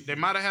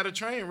have had a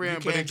train ran,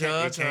 but it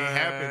can't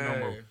happen no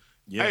more.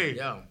 Yeah. Hey,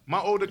 Yeah. my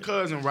older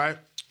cousin, right?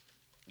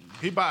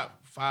 He about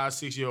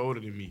 5-6 years older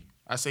than me.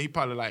 I say he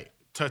probably like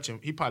touching.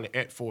 He probably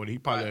at 40. He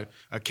probably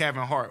a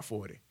Kevin Hart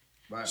 40.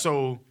 Right.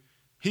 So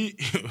he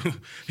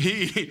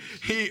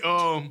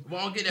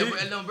Won't get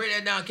that. Don't break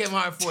that down. Kevin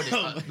Hart 40.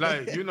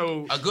 like you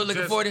know A good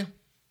looking just- 40.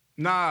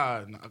 Nah,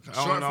 I don't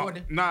Short know.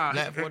 40? Nah,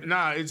 Flat 40?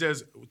 nah. It's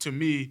just to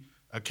me,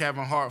 a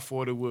Kevin Hart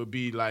 40 would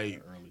be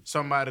like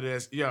somebody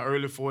that's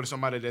early 40,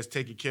 somebody that's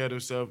taking care of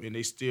themselves and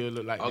they still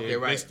look like Okay, they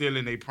right. still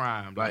in their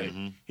prime. Right.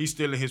 Like, he's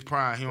still in his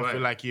prime. He don't Right.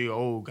 feel like he's an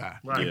old guy.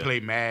 Right. He Yeah. play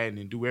Madden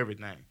and do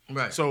everything.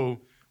 Right.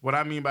 So what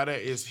I mean by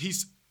that is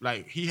he's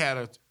like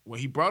when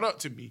he brought up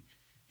to me,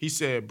 he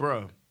said,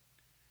 "Bruh,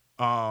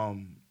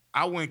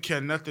 I wouldn't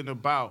care nothing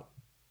about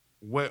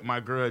what my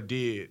girl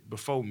did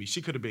before me.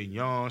 She could have been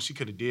young. She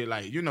could have did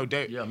like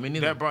that. Yeah, me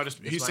neither. That brought us.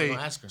 That's He why I say, ain't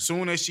gonna ask her.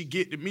 soon as she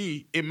get to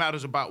me, it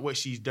matters about what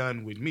she's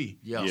done with me.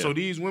 Yeah. So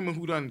these women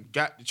who done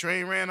got the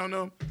train ran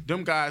on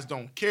them guys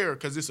don't care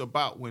because it's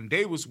about when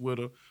they was with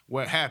her,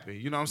 what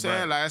happened. You know what I'm saying?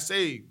 Right. Like I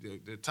say,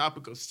 the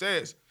topic of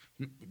sex,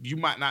 you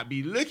might not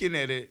be looking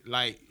at it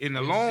like in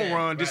the long Exactly,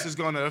 run, this right. is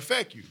gonna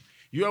affect you.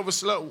 You ever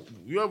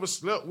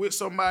slept with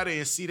somebody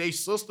and see their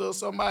sister or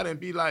somebody and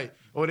be like,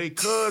 or they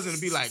cousin and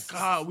be like,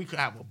 God, we could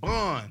have a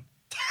bond.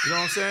 You know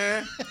what I'm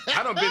saying?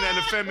 I done been at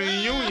the family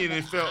reunion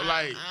and felt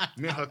like,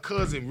 man, her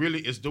cousin really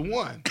is the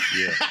one.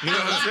 Yeah. You know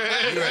what I'm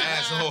saying? You're an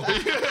asshole.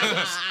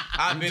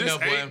 I've been Just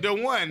there, boy. ain't the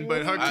one,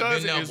 but her I've been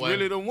cousin there, is boy.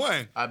 really the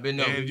one. I've been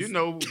there. And you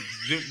know,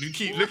 you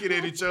keep looking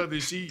at each other.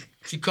 She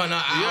She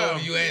out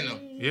over you, ain't no.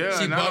 Yeah,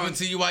 She now- bumping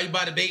to you while you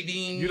buy the baked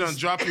beans. you done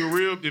drop your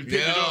rib and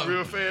pick it up Yeah.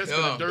 real fast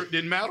because Yeah. the dirt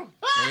didn't matter.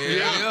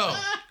 Yeah.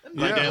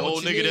 Like that Yeah. old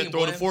What you nigga mean, that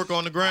throw the boy? fork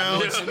on the ground,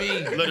 What you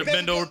mean? let her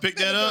bend over, pick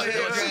that up. What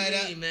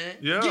Yeah. you mean, man?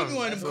 Yeah. Give me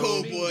one of them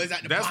cold boys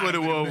at the That's what it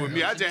bottom was of the with me.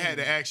 barrel. I just had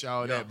to ask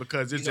y'all Yeah. that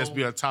because it's You just know-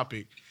 be a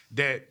topic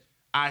that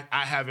I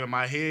have in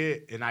my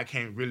head and I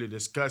can't really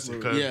discuss it.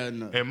 Because Yeah,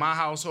 no. in my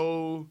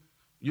household,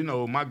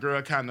 my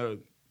girl kind of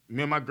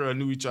me and my girl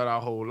knew each other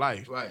our whole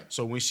life. Right.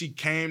 So when she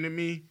came to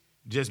me,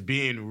 just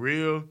being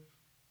real,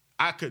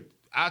 I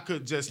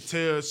could just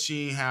tell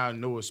she ain't had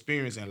no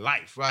experience in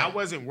life. Right. I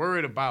wasn't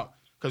worried about,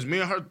 because me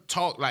and her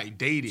talked like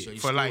dated So you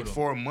for like schooled her.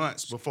 4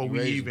 months before we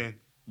raised even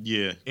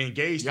Yeah.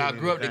 engaged. Y'all in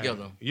grew up anything.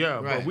 together. Yeah,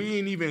 Right. but we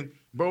ain't even,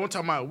 bro, I'm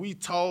talking about we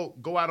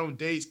talk, go out on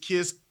dates,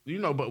 kiss,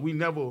 but we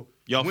never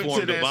Y'all went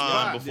formed to a that bond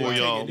spot. before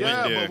y'all went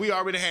there. But we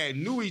already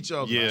knew each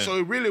other. Yeah. So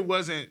it really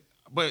wasn't,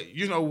 but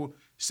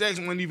sex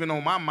wasn't even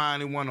on my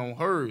mind, it wasn't on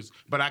hers.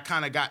 But I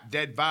kind of got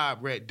that vibe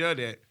right there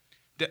that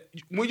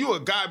when you a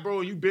guy, bro,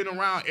 and you been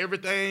around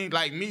everything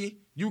like me,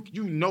 you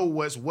know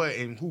what's what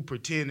and who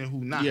pretend and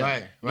who not. Yeah. Right,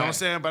 You know what I'm right.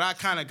 saying? But I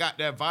kind of got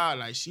that vibe,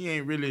 like she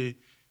ain't really,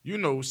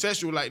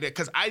 sexual like that,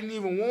 because I didn't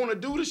even want to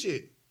do the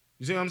shit.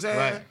 You see what I'm saying?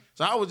 Right.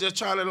 So I was just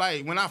trying to,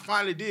 like, when I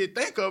finally did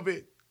think of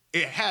it,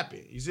 it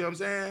happened. You see what I'm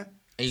saying?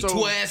 And you So-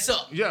 tore ass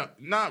up. Yeah,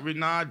 not really,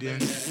 nah, I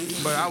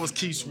didn't. But I was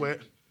Keith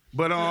Sweat.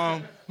 But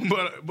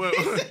but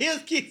He'll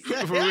keep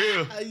For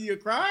real. You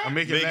cry? I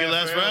make it Make it last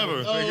last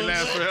forever. forever. Make it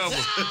last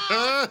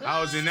forever.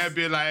 I was in that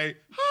bit like.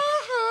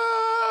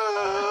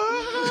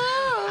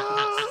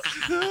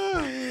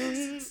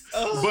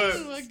 But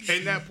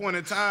in that point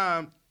in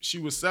time, she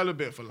was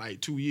celibate for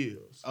like 2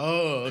 years.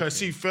 Oh, Because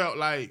she felt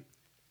like,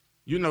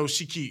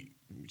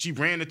 she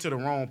ran into the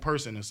wrong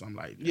person or something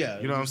like that. Yeah,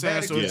 You know what I'm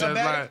saying? bad So it's experience. just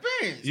Bad like,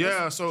 experience. yeah,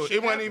 That's- so shit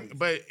it wasn't happens. even,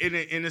 but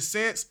in a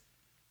sense,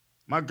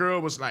 my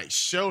girl was like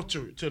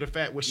sheltered to the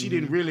fact where she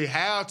didn't really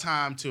have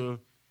time to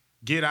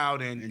get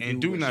out and do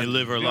do what- nothing. And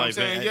live her You know what I'm life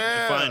saying? and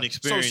Yeah. find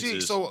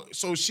experiences.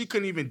 So she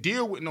couldn't even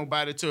deal with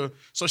nobody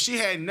so she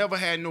had never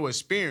had no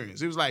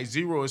experience. It was like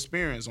zero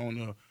experience on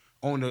the,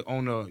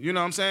 you know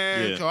what I'm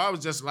saying? Yeah. So I was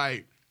just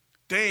like,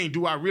 dang,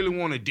 do I really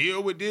want to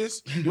deal with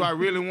this? Do I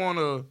really want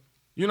to,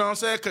 you know what I'm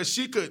saying? Because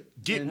she could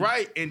get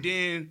right and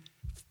then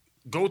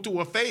go through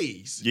a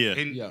phase. Yeah.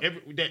 And Yeah.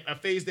 a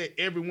phase that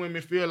every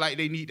woman feel like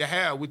they need to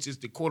have, which is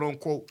the quote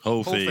unquote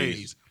Whole whole phase.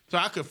 phase. So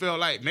I could feel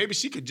like maybe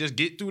she could just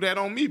get through that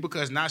on me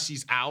because now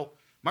she's out.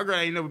 My girl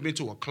ain't never been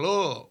to a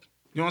club.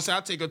 You know what I'm saying?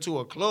 I take her to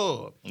a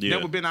club. Yeah.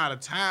 Never been out of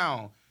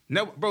town.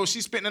 Never, bro,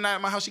 she spent the night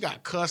at my house. She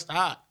got cussed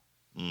out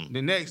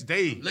the next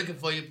day. Looking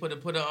for you, put a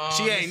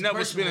She ain't Mr. never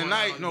Pressure spent a on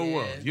night on,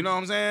 nowhere. yeah. You know what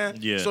I'm saying?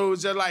 Yeah. So it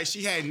was just like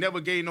she had never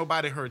gave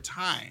nobody her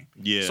time.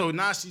 Yeah. So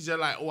now she's just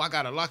like, oh, I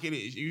gotta lock it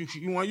in.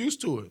 You weren't used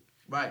to it.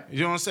 Right. You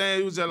know what I'm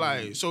saying? It was just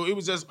like, so it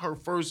was just her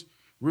first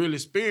real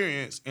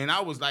experience. And I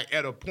was like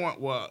at a point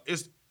where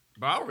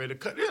but I already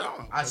cut it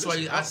off. I see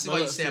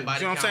what you said about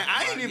You know what I'm saying?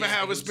 I count. ain't even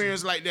have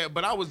experience like that,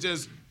 but I was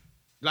just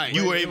like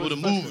You were able to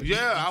move.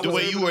 Yeah, I the was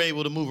way able you to- were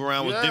able to move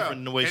around was different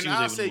than the way and she was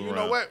I able say, to move you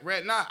around. know what?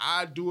 Right now,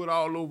 I do it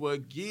all over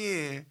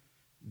again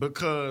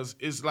because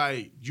it's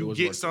like you was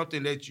get worth it.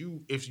 something that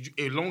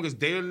as long as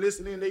they're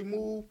listening, they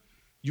move.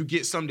 You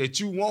get something that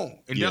you want,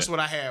 and that's Yeah. what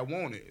I had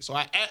wanted. So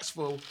I asked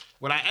for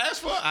what I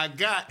asked for, I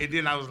got, and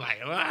then I was like,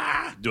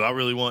 Do I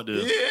really want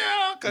this?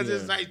 yeah, because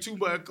it's Yeah. like too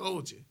much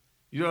culture.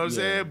 You know what I'm Yeah.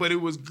 saying? But it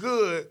was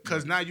good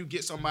because now you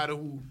get somebody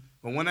who.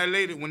 But when that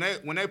lady, when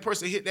that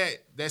person hit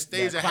that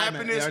stage of climate,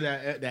 happiness,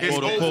 that it's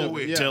Quote over unquote,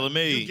 with. Yeah. telling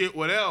me. You get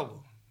whatever.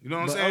 You know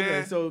what I'm But, saying?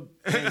 okay, so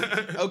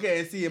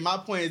and see, and my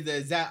point is the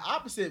exact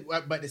opposite,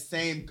 but the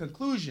same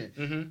conclusion.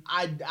 Mm-hmm.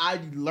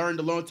 I learned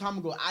a long time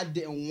ago. I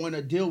didn't want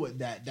to deal with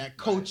that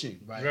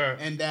coaching, Right. Right.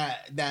 and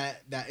that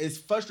is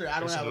frustrating. I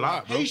don't It's have a a lot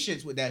lot, of bro.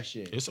 patience with that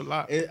shit. It's a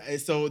lot.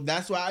 So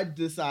that's why I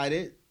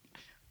decided.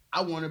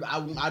 I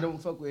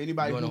don't fuck with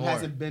anybody You who want a whore.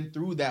 hasn't been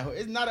through that.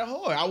 It's not a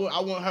whore. I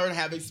want her to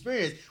have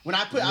experience. When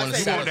I put, You I want a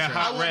say, saddle I tramp.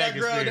 want that Hot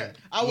girl. rag That,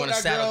 I You want want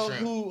a that girl saddle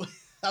tramp. who.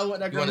 I want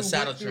that You girl want a who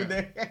saddle went through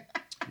tramp. there.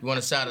 You want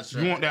a saddle You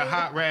strap. want that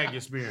hot rag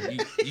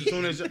experience. You,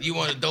 you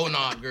want a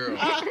donut girl.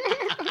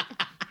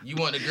 You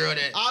want the girl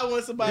that. I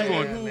want somebody You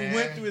want- who Man.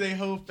 went through their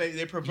whole phase, their You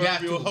have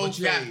proverbial to, whole but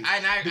you have, phase.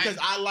 I Because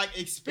I like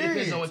it experience.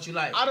 depends on what you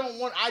like. I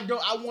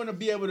want to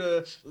be able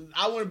to.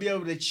 I want to be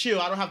able to chill.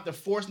 I don't have to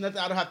force nothing.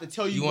 I don't have to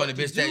tell you. You what want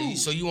a bitch to do. that,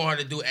 so you want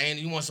her to do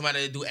anal. You want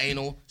somebody to do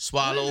anal,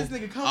 swallow, Where does this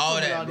nigga come all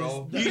from with that, all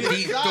bro. this?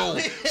 Deep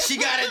throat. She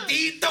got a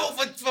deep throat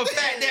for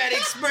Fat Daddy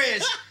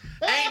Express.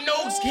 Ain't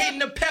no hitting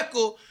the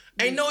peckle.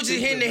 Ain't no just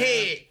hitting the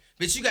head.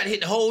 But you gotta hit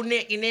the whole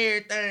neck and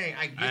everything.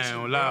 I get I ain't you,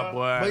 gonna lie, bro.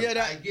 boy. But yeah, I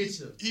that get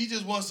you. He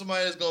just wants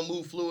somebody that's gonna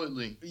move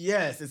fluidly.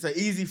 yes, it's an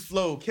easy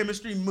flow.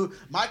 Chemistry move.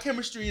 My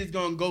chemistry is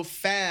gonna go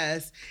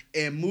fast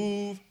and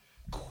move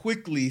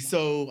quickly.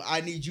 So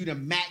I need you to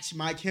match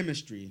my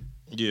chemistry.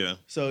 Yeah.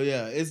 So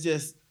yeah, it's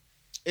just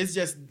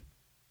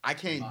I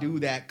can't do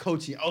that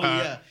coaching. Oh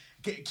yeah,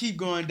 keep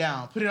going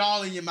down. Put it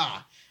all in your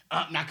mouth.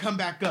 Now come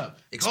back up.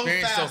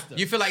 Experience. Go So faster.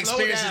 you feel like Slow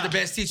experience is down. the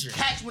best teacher.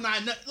 Catch when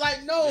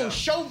like no. Yeah.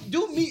 Show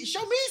me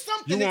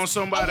something. you want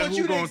somebody I want who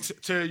you to gonna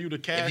tell you to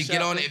cash If you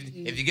get out. on it,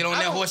 if you get on I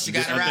that don't- horse, you I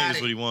gotta think ride that's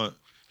it. what he want.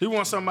 He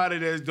wants somebody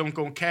that's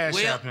gonna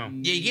cash app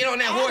him. Yeah, get on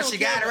that horse, you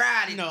gotta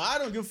ride it. No, I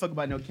don't give a fuck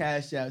about no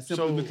cash app. Simply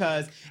So-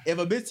 because if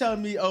a bitch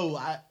telling me,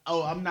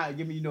 I'm not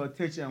giving you no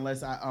attention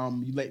unless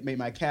you make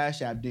my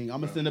cash app ding. I'm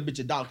gonna send a bitch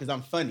 $1 because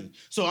I'm funny.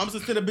 So I'm gonna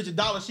send a bitch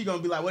 $1. She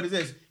gonna be like, what is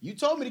this? You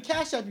told me to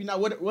cash app you. Now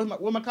where's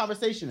my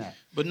conversation at?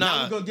 But now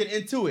nah. we're gonna get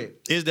into it.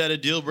 Is that a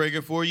deal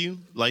breaker for you?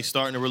 Like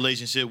starting a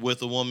relationship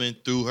with a woman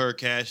through her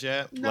cash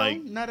app? No,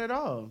 Like, not at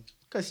all.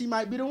 Cause she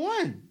might be the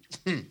one.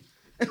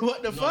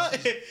 What the fuck?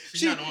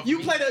 she's not the one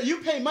for me. You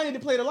pay money to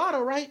play the lotto,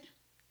 right?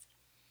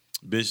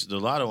 bitch, the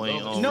lotto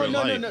ain't on No, real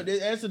no, no, life. no.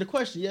 Answer the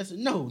question. Yes or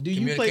no. Do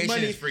you play Communication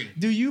money? is free.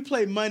 Do you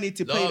play money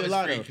to Love play the is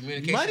lotto? free.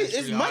 Communication Money is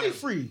is free. money All that.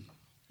 free.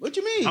 What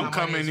you mean? I'm money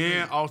coming is in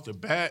free? off the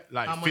bat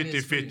like How money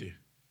is 50-50.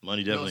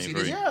 Money definitely see, ain't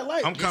this- free. Yeah,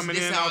 like I'm coming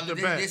this in how- off the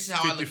this- bat this is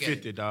how I look at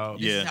it. 50-50, dog.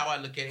 This Yeah. is how I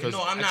look at it. 'Cause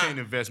No, I'm I not. can't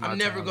invest my I'm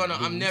never time gonna. to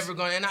I'm lose. never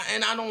gonna.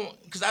 And I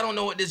don't, because I don't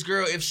know what this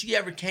girl. If she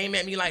ever came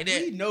at me like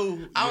that, we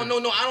know. I don't know.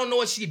 No, I don't know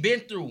what she been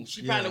through.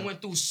 She probably Yeah.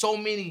 went through so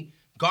many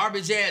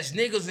garbage ass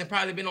niggas and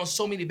probably been on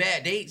so many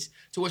bad dates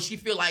to where she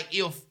feel like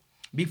if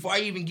before I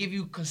even give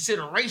you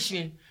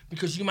consideration,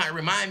 because you might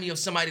remind me of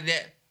somebody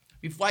that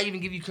before I even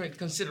give you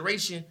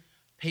consideration,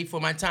 pay for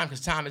my time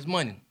because time is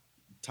money.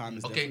 Time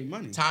is Okay, definitely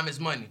money. time is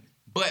money.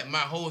 But my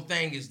whole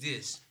thing is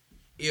this: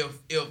 if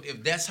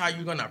that's how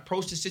you're gonna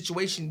approach the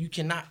situation, you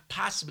cannot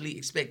possibly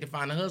expect to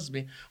find a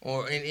husband.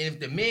 And if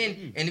the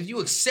men and if you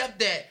accept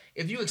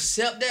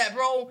that,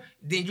 bro,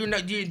 then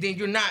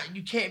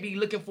you can't be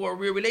looking for a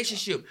real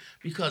relationship.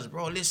 Because,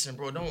 bro, listen,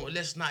 bro,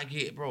 let's not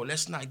get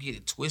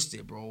it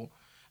twisted, bro.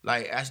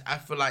 Like I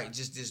feel like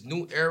just this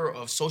new era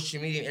of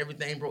social media and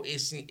everything, bro,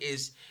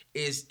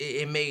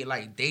 it made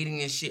like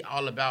dating and shit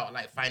all about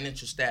like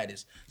financial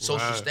status,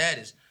 social Right.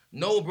 status.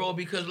 No, bro,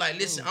 because like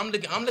listen, I'm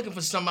looking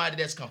for somebody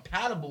that's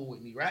compatible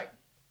with me, right?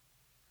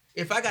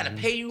 If I gotta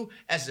pay you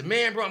as a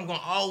man, bro, I'm gonna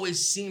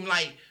always seem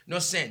like, you know what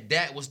I'm saying,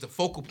 that was the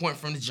focal point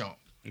from the jump.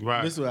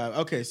 Right. This is why.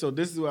 Okay, so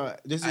this is why.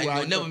 This is I why.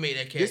 ain't never made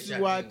that cash This is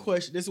out why I anymore.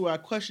 question. This is why I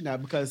question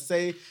that, because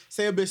say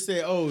a bitch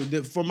say, "Oh,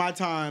 for my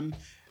time,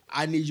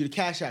 I need you to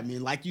cash out me."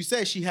 And like you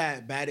said, she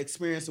had bad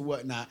experience or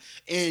whatnot,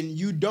 and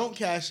you don't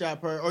cash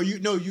out her, or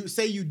you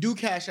say you do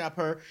cash out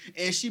her,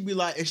 and she be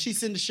like, and she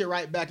send the shit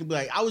right back and be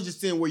like, "I was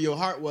just seeing where your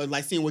heart was,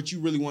 like seeing what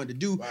you really wanted to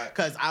do, Right.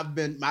 because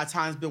my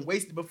time's been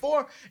wasted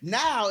before."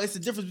 Now it's the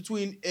difference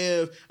between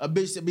if a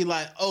bitch to be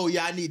like, "Oh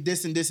yeah, I need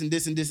this and this and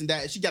this and this and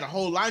that," and she got a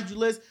whole laundry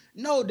list.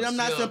 No, then I'm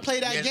not still, gonna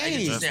play that yes, I game.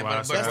 get That's you. why I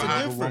But- said but- the I have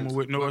a difference. woman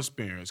with no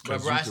experience But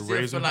because bro, you I can still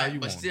raise feel them how like, you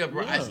but want. still,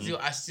 bro, Yeah.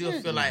 I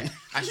still feel like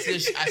I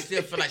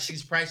still feel like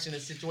she's pricing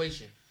the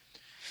situation.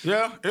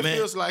 Yeah, it Man.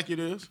 feels like it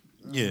is.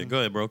 Yeah, go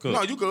ahead, bro. Cook.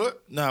 No, you good.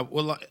 Nah,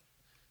 well, like,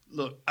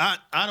 look, I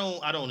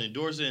don't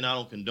endorse it and I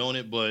don't condone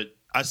it, but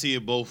I see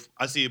it both.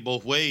 I see it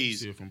both ways.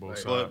 See it from both Right.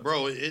 sides. But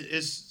bro,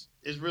 it's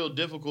real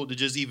difficult to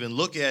just even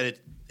look at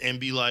it and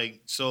be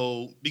like,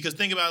 so, because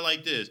think about it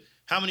like this: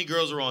 how many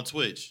girls are on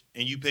Twitch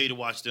and you pay to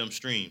watch them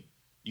stream?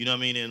 You know what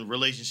I mean? And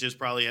relationships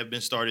probably have been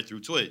started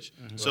through Twitch.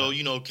 So,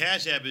 you know,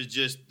 Cash App is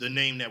just the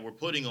name that we're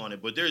putting on it.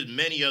 But there's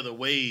many other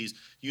ways,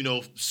 you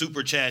know,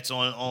 super chats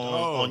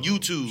on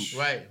YouTube.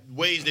 Right.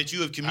 Ways that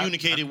you have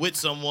communicated with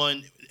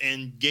someone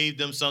and gave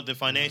them something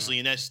financially,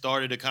 and that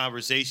started a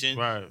conversation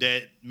Right.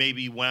 that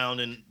maybe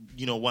wound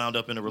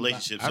up in a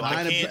relationship. So I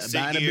Buying can't a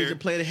sit bitch here. to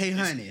play the "Hey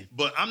Honey."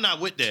 But I'm not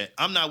with that.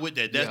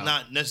 That's Yeah.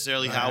 not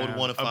necessarily how I would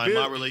want to A find bit-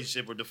 my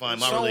relationship or define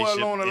my somewhere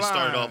relationship. along the It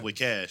started line, off with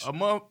cash.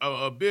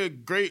 A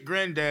big great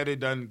granddaddy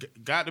done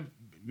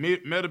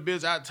met a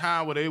bitch out of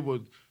town where they were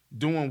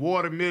doing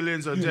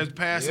watermelons or just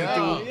passing Yeah.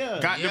 through. Yeah.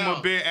 Got them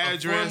a big A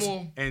address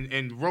formal-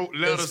 and wrote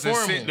letters and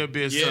formal. sent the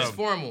bitch Yeah. It's up.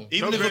 formal. Even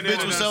Your if a granddaddy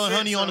bitch was done selling sent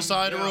honey on the something,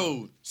 side of the yeah.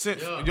 road.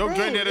 Yeah. Your Bro,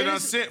 granddaddy done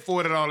it's- sent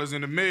 $40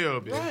 in the mail,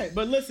 bitch. Right,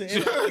 but listen,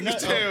 You can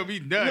tell me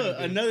nothing. Look,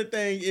 another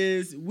thing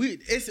is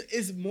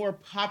it's more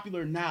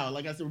popular now.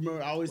 Like I said,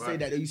 remember I always say Right.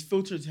 that these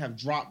filters have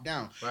dropped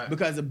down Right.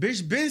 because a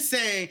bitch been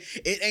saying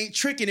it ain't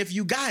tricking if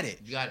you got it.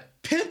 You got it.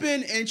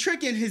 Pimping and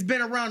tricking has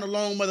been around a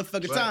long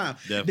motherfucking Right. time.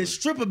 Definitely. The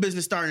stripper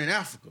business started in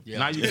Africa. Yeah.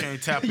 Now you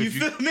can't tap You if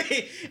you. feel me?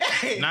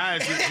 Hey, Now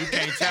you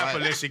can't tap Right.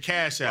 unless you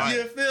cash out.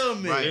 you feel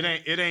me? Right.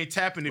 It ain't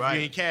tapping if Right.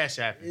 you ain't cash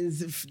out.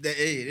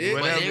 It-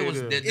 Whatever But it was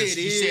it the, is.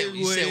 you It said is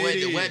you what said it what the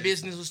is. wet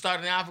business was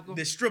started in Africa.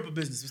 the stripper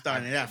business was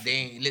starting in Africa. They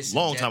ain't listen.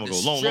 Long Jack, time the ago.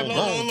 Long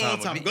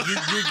stripper- time ago.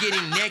 You're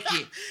getting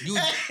naked. You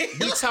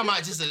talking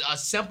about just a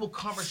simple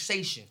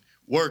conversation.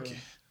 Working,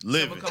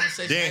 living, Simple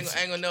conversation. I dancing,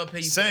 ain't gonna never pay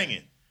you.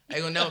 singing, I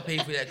ain't gonna never pay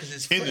you for that because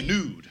it's free. in the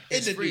nude.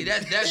 It's In the free. nude.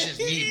 That's just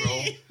me,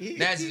 bro.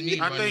 That's just me.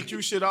 I bro. think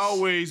you should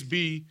always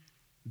be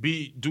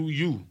do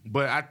you,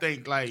 but I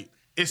think like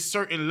it's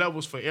certain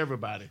levels for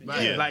everybody.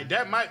 Right. Yeah. Like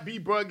that might be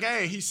bruh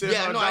gang. He said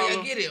Yeah, her no, I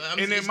dollar, get it. I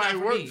mean, and it it's might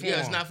not for work me. for Yeah, him.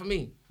 it's not for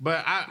me.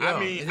 But I Yeah,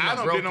 mean, it's I not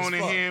done broke been on the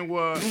as fuck. hand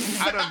where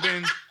I done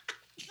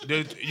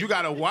been. You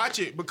gotta watch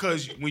it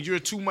because when you're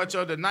too much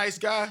of the nice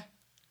guy,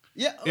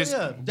 Yeah, oh, It's-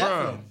 yeah, bruh.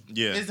 definitely.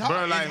 Yeah. It's hard.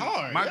 bro, like it's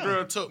hard. my yeah.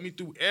 girl took me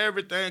through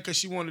everything because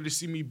she wanted to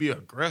see me be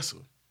aggressive.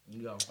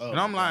 Yo. Oh, And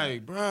I'm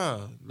like,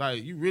 bruh,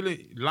 like you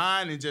really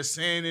lying and just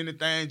saying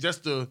anything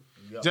just to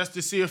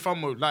see if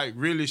I'm gonna like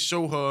really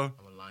show her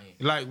I'm a lion.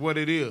 like what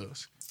it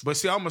is. But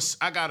see,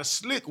 I got a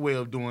slick way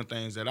of doing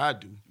things that I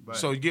do. Right.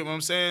 So you get what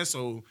I'm saying?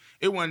 So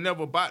it wasn't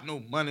never about no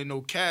money,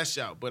 no cash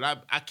out. But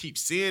I keep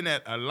seeing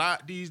that a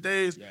lot these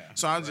days. Yeah,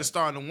 So I'm just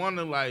starting to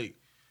wonder, like,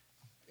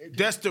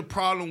 that's the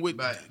problem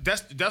with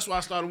that's why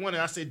I started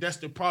wondering. I said that's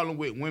the problem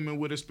with women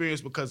with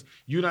experience, because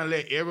you don't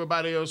let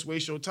everybody else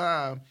waste your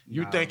time.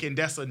 You thinking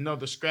that's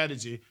another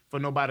strategy for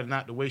nobody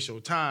not to waste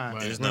your time.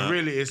 Right. It's When not.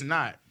 really it's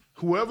not.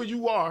 Whoever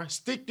you are,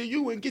 stick to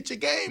you and get your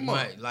game up.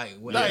 Right,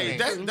 like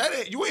That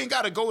ain't, you ain't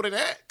got to go to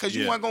that because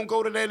you weren't gonna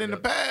go to that in the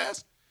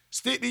past.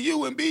 Stick to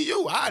you and be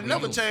you. I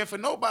never change for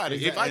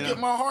nobody. If I get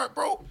my heart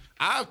broke,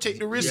 I'll take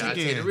the risk I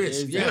again. take the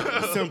risk.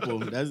 Yeah, simple.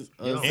 That's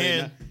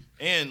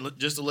And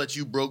just to let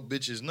you broke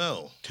bitches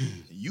know,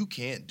 you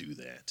can't do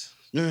that.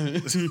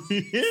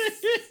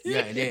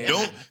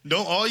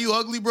 Don't all you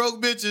ugly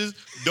broke bitches,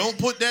 don't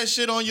put that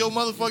shit on your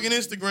motherfucking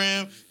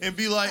Instagram and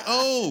be like,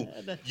 oh,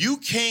 you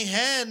can't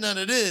have none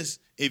of this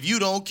if you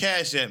don't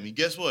cash at me.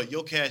 Guess what?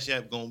 Your cash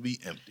app gonna be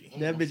empty.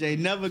 That bitch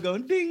ain't never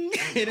gonna ding.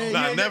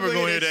 Nah, never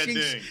gonna hear that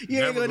ding.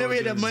 You ain't gonna never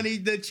hear that money,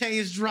 the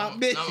change drop,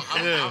 bitch.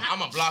 I'm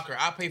a blocker.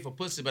 I pay for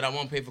pussy, but I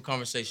won't pay for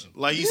conversation.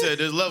 Like you said,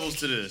 there's levels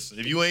to this.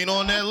 If you ain't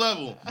on that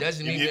level, That's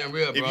me being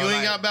real, bro. if you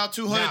ain't got about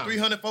 200,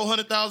 300,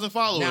 400,000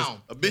 followers,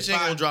 a bitch ain't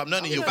gonna drop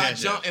none of your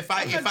cash app. If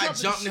I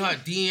jump in her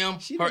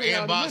DM, her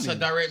inbox, her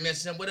direct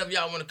message, whatever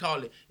y'all want to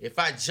call it, if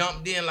I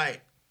jumped in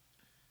like,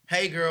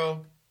 hey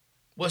girl,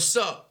 what's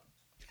up?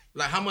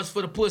 Like, how much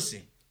for the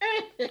pussy?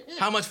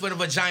 How much for the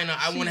vagina?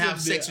 I want to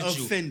have sex with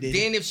you.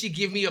 Then if she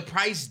give me a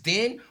price,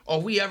 then or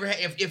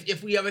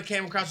if we ever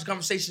came across a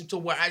conversation to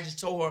where I just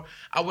told her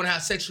I want to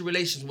have sexual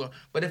relations with her.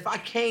 But if I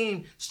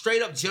came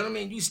straight up,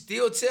 gentleman, you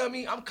still tell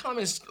me I'm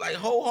coming like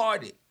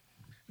wholehearted.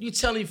 You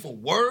telling me for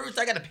words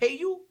I gotta pay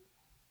you?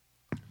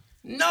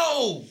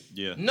 No.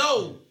 Yeah.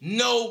 No.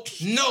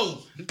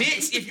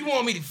 Bitch,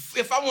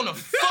 if I want to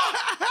fuck,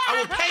 I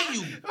will pay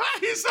you.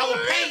 I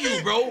will pay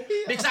you, bro.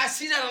 Because I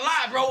see that a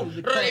lot, bro.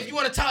 If you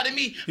want to talk to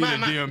me, buy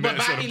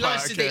me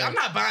lunch today. I'm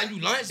not buying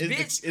you lunch,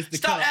 bitch.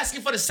 Stop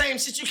asking for the same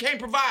shit you can't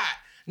provide.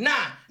 Nah.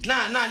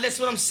 That's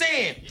what I'm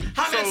saying.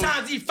 How many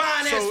times these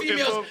fine ass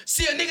females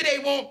see a nigga they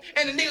want,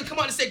 and the nigga come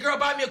out and say, "Girl,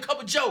 buy me a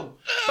cup of Joe,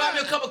 buy me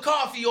a cup of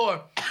coffee,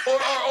 or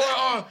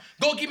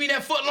go give me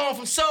that foot long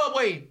from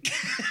Subway."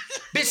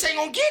 Bitch ain't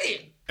gonna get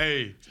it.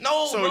 Hey,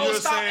 no, so bro. you're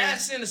Stop saying,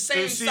 asking the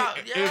same stuff.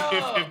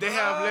 If they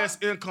have less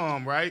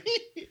income, right?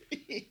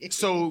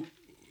 so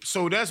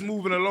that's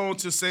moving along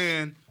to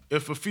saying,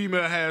 if a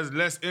female has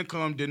less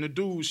income than the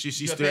dude, she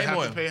still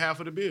have to pay half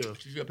of the bill.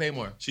 She should pay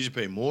more. She should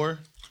pay more?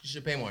 She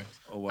should pay more.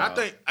 Oh, wow. I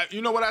think,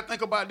 you know what I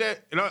think about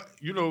that? And I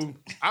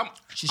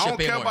don't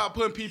care about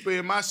putting people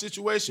in my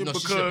situation,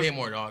 because she should pay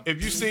more, dog.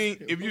 If you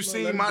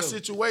seen my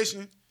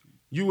situation,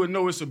 you would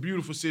know it's a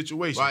beautiful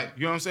situation. Right.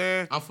 You know what I'm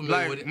saying? I'm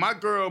familiar with it. My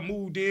girl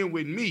moved in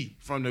with me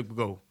from the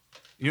go.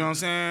 You know what I'm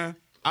saying?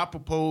 I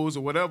proposed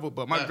or whatever,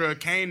 but my girl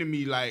came to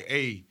me like,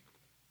 hey,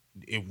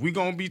 if we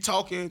gonna be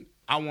talking,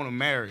 I want a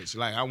marriage.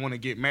 Like, I want to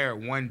get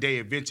married one day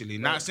eventually.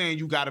 Right. Not saying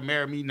you got to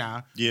marry me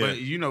now. Yeah. But,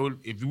 you know,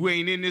 if you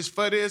ain't in this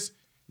for this,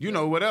 you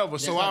know, whatever.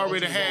 So I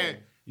already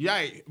had,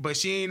 but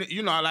she ain't,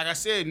 you know, like I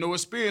said, no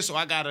experience, so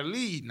I got to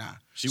lead now.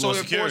 She wants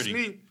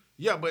security.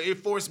 But it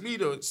forced me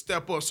to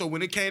step up. So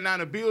when it came down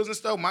to bills and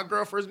stuff, my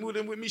girl first moved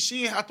in with me,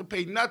 she didn't have to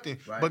pay nothing.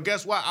 Right. But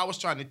guess what? I was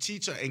trying to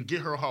teach her and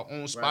get her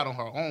own spot on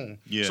her own.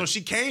 Yeah. So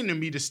she came to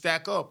me to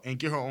stack up and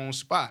get her own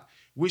spot,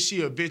 which she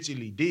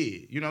eventually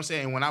did. You know what I'm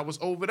saying? When I was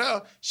over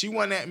there, she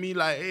went at me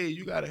like, hey,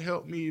 you got to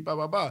help me, blah,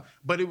 blah, blah.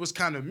 But it was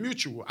kind of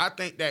mutual. I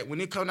think that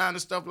when it come down to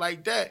stuff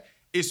like that,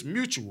 it's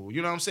mutual.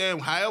 You know what I'm saying?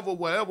 However,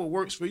 whatever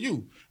works for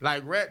you.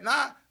 Like right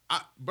now,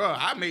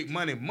 I make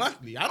money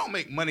monthly. I don't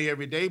make money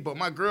every day, but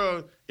my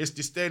girl is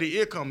the steady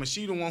income, and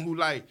she the one who,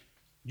 like,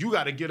 you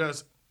got to get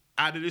us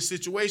out of this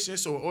situation.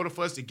 So in order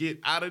for us to get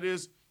out of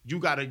this, you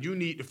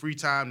need the free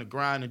time to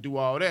grind and do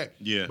all that.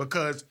 Yeah.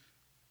 Because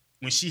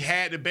when she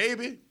had the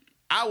baby,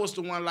 I was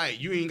the one like,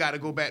 you ain't got to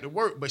go back to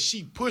work, but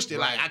she pushed it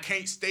like, I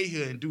can't stay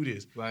here and do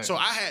this. Right. So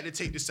I had to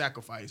take the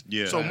sacrifice.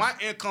 Yeah. So my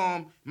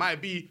income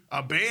might be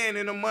a band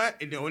in a month,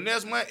 and then the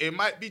next month it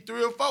might be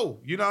 3 or 4.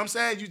 You know what I'm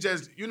saying? You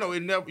just, you know,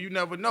 you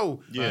never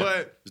know. Yeah.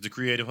 But it's the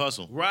creative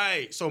hustle.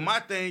 Right. So my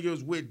thing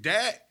is with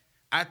that,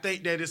 I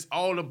think that it's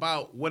all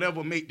about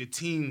whatever make the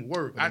team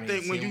work. I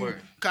think when you,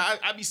 cause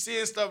I be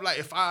seeing stuff like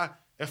if I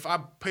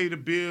pay the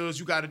bills,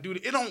 you got to do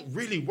it. It don't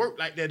really work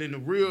like that in the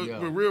real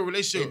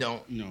relationship. It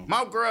don't. No.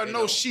 My girl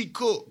knows she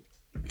cook.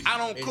 I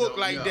don't cook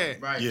like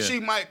that. Right. Yeah. She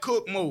might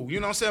cook more. You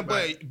know what I'm saying?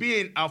 Right. But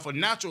being off a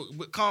natural,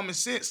 with common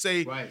sense,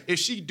 say if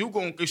she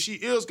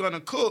is gonna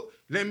cook,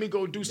 let me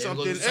go do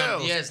something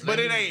else. Yes, but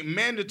it ain't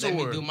mandatory.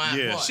 Let me do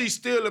my part. She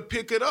still will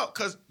pick it up,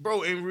 cause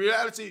bro, in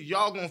reality,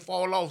 y'all gonna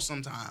fall off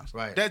sometimes.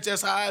 Right. That's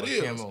just how it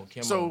is. Camo.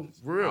 So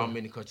real. I don't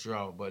mean to cut you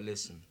off, but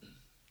listen,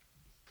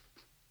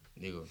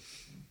 nigga.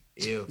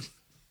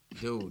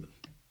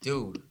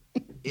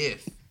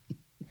 If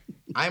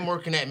I'm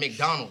working at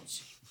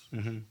McDonald's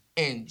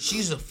and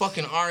she's a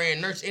fucking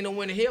RN nurse, ain't no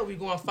way in the hell we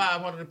going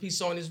 $500 a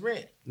piece on this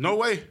rent. No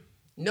way.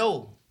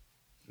 No.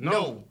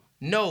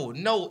 No,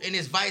 and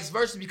it's vice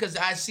versa because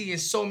I see in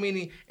so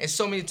many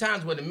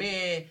times where the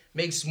man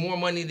makes more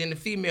money than the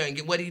female and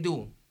what do you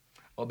do?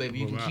 Oh, baby,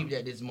 you can keep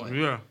that this month.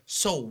 Yeah.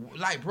 So,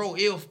 like, bro, man,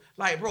 even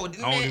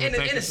in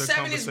think the it's a 70s, bro,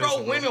 conversation,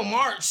 bro. women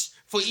marched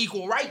for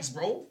equal rights,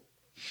 bro.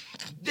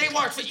 They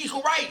marched for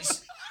equal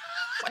rights.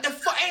 What the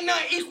fuck? Ain't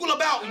nothing equal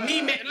about me,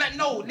 man. Like,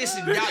 no,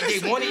 listen, y'all, they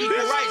wanted equal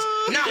rights.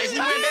 Now,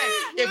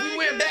 if we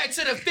went back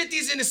to the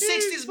 50s and the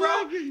 60s,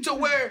 bro, to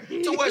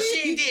where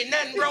she ain't did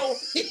nothing, bro,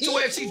 to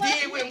where if she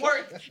did went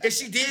work, if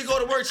she did go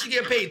to work, she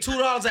get paid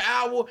 $2 an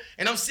hour,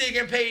 and I'm still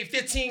getting paid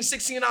 $15,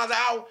 $16 an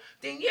hour,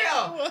 then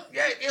yeah,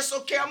 it's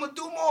okay, I'm gonna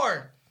do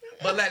more.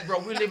 But like, bro,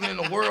 we living in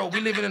a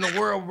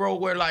world, bro,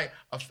 where like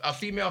a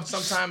female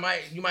sometime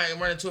you might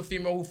run into a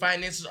female who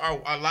finances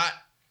are a lot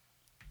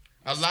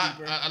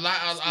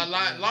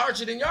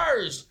larger than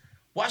yours.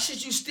 Why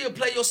should you still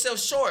play yourself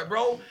short,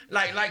 bro?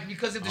 Like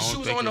because if the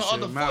shoe's on the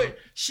other foot,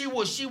 she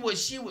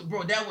would,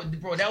 bro. That would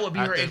be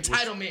her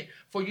entitlement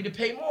for you to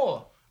pay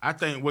more. I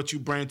think what you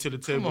bring to the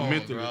table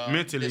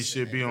mentally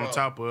should be on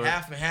top of it.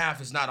 Half and half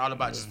is not all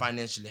about just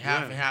financially.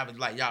 Half and half is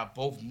like y'all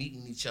both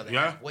meeting each other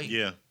halfway.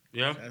 Yeah.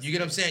 You get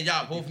what I'm saying?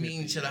 Y'all both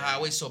meeting each other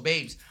halfway. So,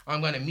 babes,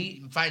 I'm gonna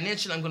meet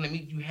financially. I'm gonna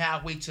meet you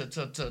halfway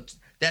to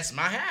that's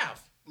my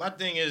half. My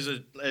thing is,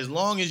 as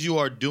long as you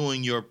are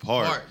doing your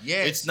part,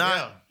 it's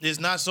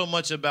not so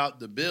much about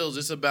the bills.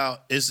 It's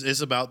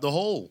about the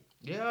whole.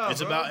 Yeah,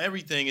 it's about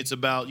everything. It's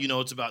about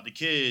it's about the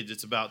kids.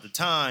 It's about the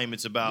time.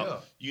 It's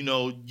about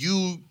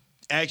you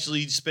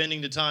actually spending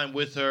the time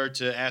with her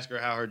to ask her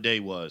how her day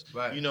was.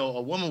 Right.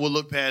 A woman will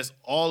look past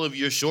all of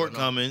your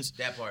shortcomings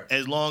that part.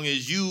 As long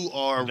as you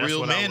are a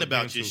real man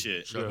about your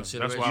shit. Yeah, that's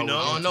I why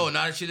don't know.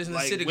 Now that she listen to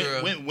City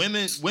Girl.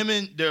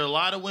 Women, there are a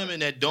lot of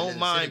women that don't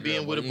mind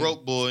being with a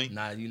broke boy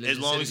as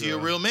long as you're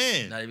a real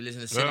man. Not even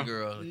listen to City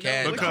Girl.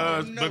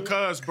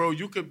 Because, bro,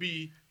 you could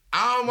be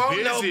I don't want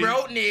busy. no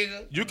broke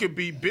nigga. You could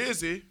be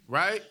busy,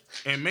 right?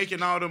 And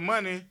making all the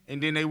money,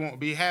 and then they won't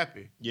be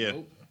happy. Yeah.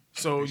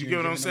 So you get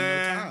what I'm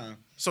saying?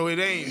 So it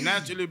ain't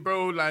naturally,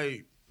 bro,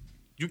 like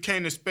you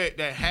can't expect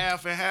that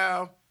half and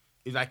half.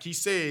 It's like he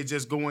said,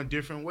 just going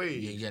different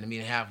ways. Yeah, you gotta meet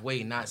him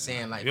halfway, not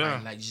saying like you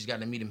just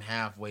gotta meet him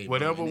halfway.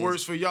 Whatever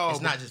works for y'all. It's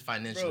not just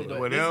financially.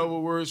 Bro, whatever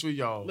works for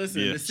y'all.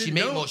 Listen, she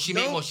make more, she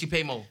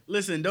pay more.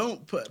 Listen,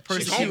 don't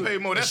persecute. She don't pay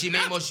more. She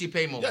make more, she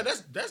pay more. Yeah,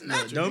 that's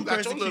natural. Don't you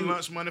got your little persecute.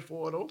 lunch money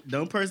for it, though.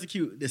 Don't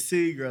persecute the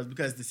city girls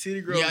because the city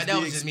girls that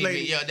was just me.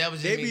 That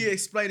was just they me. be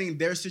explaining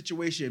their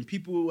situation.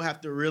 People have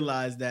to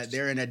realize that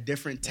they're in a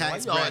different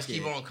tax Why you always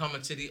bracket. keep on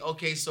coming to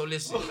the so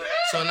listen.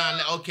 So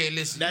now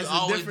listen. That's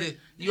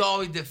you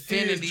always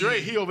defending He is Dre.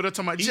 He over there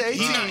talking about Jay.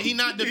 He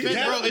not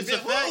defending, bro. It's a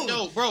fact,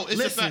 though, bro.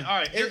 It's a fact. All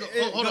right,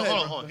 hold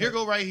on. Here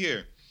go right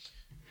here.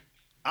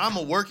 I'm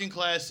a working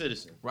class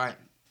citizen. Right.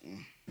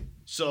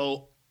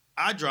 So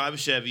I drive a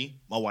Chevy.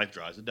 My wife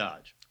drives a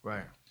Dodge.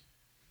 Right.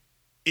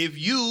 If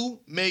you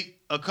make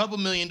a couple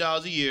 $1 million a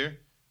year,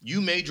 you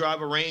may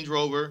drive a Range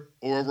Rover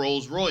or a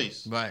Rolls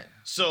Royce. Right.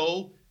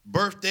 So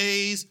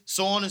birthdays,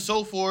 so on and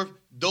so forth,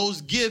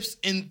 those gifts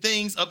and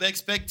things of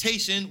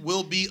expectation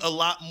will be a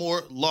lot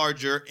more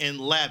larger and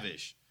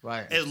lavish.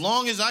 Right. As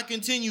long as I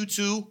continue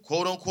to,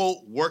 quote unquote,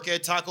 work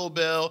at Taco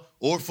Bell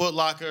or Foot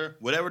Locker,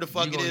 whatever the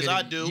fuck it is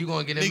I do, you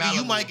gonna get a nigga, Malibu.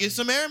 you might get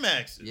some Air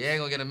Maxes. Yeah,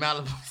 gonna get a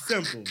Malibu.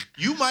 Simple.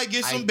 You might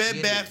get some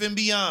Bed Bath and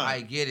Beyond.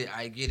 I get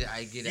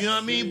it. You know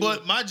what I mean?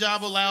 But my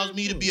job allows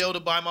me to be able to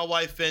buy my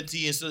wife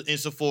Fenty and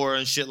Sephora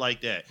and shit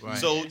like that. Right.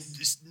 So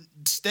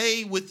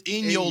stay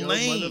within your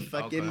lane.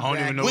 I don't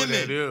even know what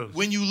that is.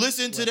 When you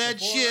listen to that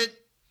shit,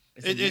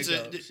 it's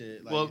a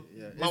shit. Like,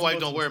 my wife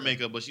don't wear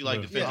makeup, but she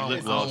like the Fenty lip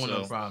I gloss. don't want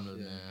no So problem,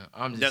 man.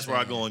 I'm just that's where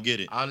I saying. go and get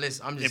it. I'm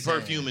just And saying.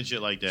 perfume and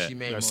shit like that. She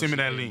made more. send me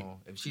that she paid link. more.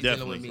 If she's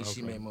dealing with me, Definitely.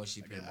 she made more.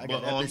 She paid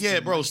more.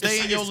 But bro,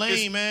 stay in your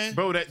lane, man.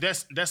 Bro,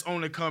 that's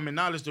only common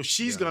knowledge though.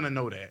 She's gonna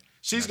know that.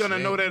 She's gonna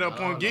know that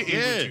upon getting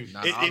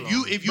with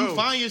you. If you Bro.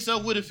 find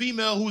yourself with a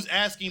female who's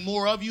asking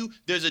more of you,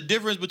 there's a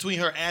difference between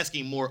her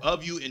asking more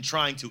of you and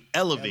trying to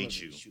elevate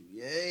you.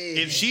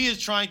 If she is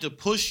trying to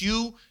push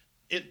you,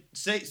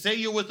 say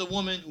you're with a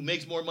woman who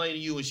makes more money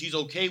than you and she's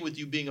okay with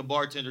you being a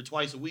bartender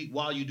twice a week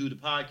while you do the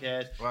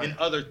podcast and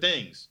other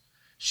things.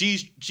 She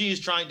is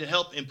trying to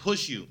help and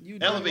push you.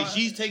 Elevate.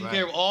 She's taking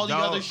care of all the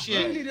other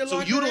shit. So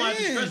you don't have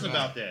to stress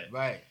about that.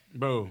 Right.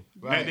 Bro,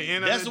 at the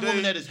end That's of the the woman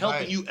day, that is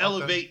helping you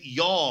elevate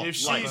y'all.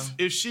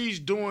 if she's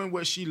doing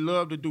what she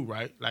love to do,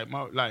 right?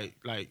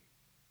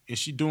 If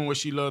she doing what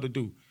she love to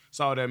do, it's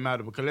all that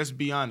matter. Because let's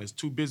be honest,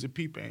 two busy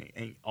people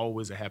ain't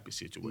always a happy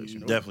situation.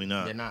 Definitely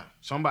not. They're not.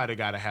 Somebody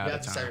gotta have You the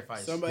have to time.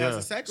 sacrifice. Somebody has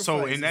to sacrifice.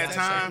 So in that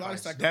time,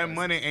 Sacrifice. that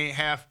money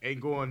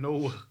ain't going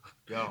nowhere.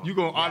 Yo, You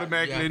gonna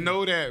automatically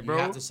know that, bro.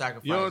 You have to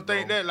sacrifice. You don't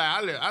think bro. that?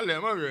 Like I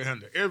let my girl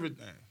handle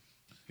everything.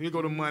 Here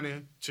go the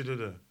money to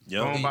the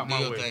Yep. going about Do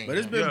my your way. thing. But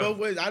it's been both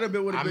ways. I done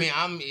been with a I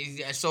bitch.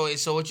 mean,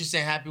 so what you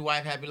saying? Happy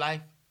wife, happy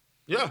life.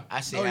 Yeah, I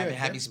say Oh, yeah, happy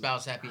definitely.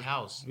 spouse, happy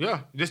house.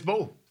 yeah, this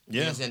both.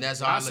 Yeah. And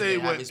that's all I I say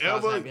happy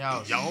spouse, whatever happy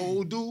house.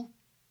 y'all do,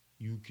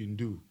 you can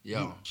do.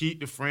 Yeah. You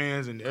keep the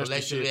friends and the extra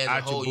Collectively shit as a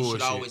out your whole, you should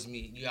bullshit. always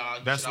meet.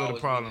 That's what the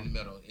problem. In the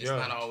middle. It's Yeah.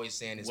 not always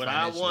saying it's What I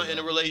financial, want in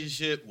a though.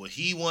 relationship, what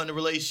he want in a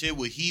relationship,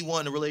 what he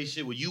want in a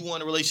relationship, what you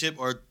want in a relationship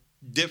are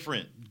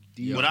different.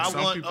 Yeah. What I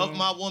Some want people of don't-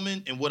 my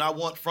woman and what I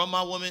want from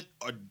my woman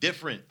are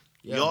different.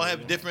 Yeah, Y'all man.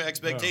 have different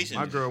expectations.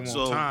 My girl want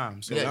So,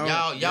 time. So Yeah,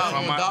 y'all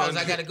I'm want out dogs.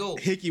 there- I gotta go.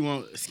 Hickey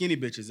want skinny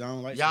bitches. I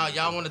don't like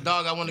Y'all want a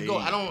dog. I want to go.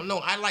 Hey. I don't know.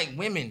 I like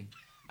women.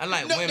 I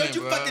like No, women. don't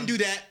you bruh. fucking do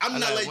that. I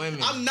like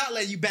women. I'm not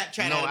letting you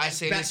backtrack. No, out of I that.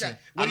 say, Backtrack. listen,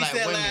 What I he like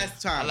said women.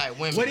 last time. I like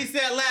women. What he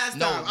said last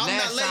No, time. I'm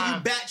last not letting you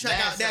time- backtrack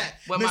last out that. time.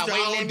 When my Mr. I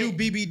weight don't do limit-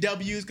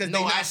 BBWs because No,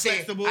 they not I said-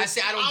 flexible. I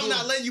said I don't I'm do-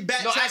 not letting you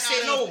backtrack No, I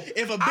said out no. of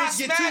if a I bitch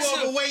get too smash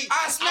her. overweight, I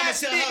I'm gonna smash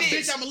tell her, bitches.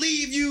 bitch, I'm gonna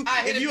leave you I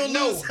if hit you it. don't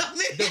No, lose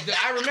something.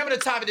 I remember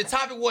the topic. The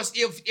topic was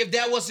if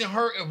that wasn't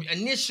her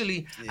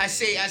initially. I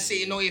say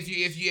you know if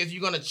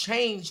you're gonna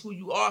change who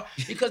you are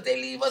because they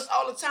leave us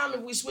all the time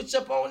if we switch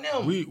up on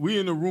them. we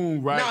in the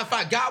room, right? Now if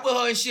I got with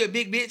her and she a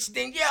big bitch,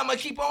 then yeah, I'm gonna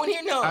keep on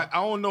hitting her.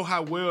 I don't know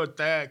how well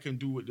Thad can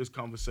do with this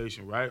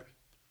conversation, right?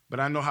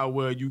 But I know how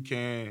well you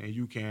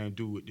can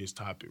do with this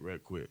topic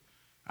right quick.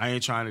 I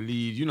ain't trying to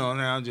lead, you know,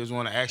 I just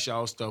want to ask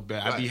y'all stuff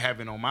that I be Right.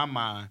 having on my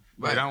mind.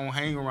 Right. But I don't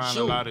hang around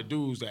Sure. a lot of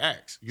dudes to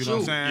ask. You know what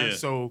I'm Sure. saying? Yeah.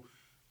 So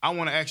I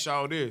want to ask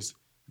y'all this.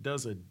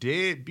 Does a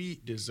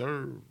deadbeat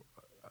deserve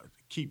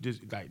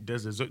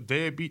does a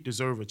deadbeat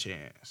deserve a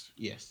chance?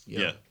 Yes.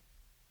 yeah.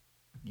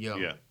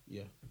 yeah.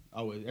 Yeah.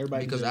 Always.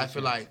 Everybody. Because deserves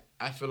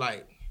I feel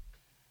like,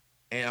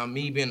 and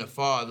me being a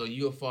father,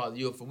 you're a father,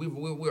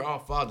 we're all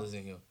fathers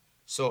in here.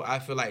 So I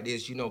feel like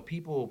this, you know,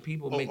 people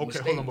make Okay,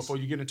 mistakes. hold on. Before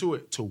you get into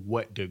it, to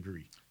what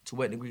degree? To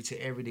what degree? To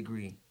every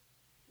degree.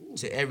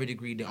 To every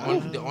degree.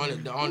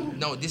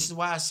 No, this is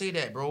why I say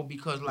that, bro.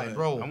 Because like,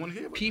 bro, I wanna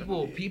hear about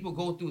people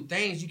go through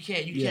things. You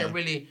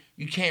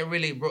can't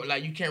really, bro.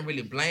 Like you can't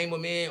really blame a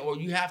man, or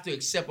you have to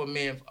accept a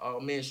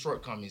man's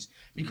shortcomings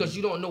because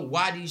you don't know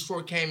why these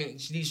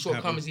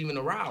shortcomings even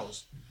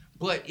arouse.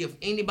 But if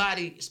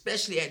anybody,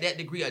 especially at that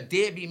degree, a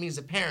deadbeat means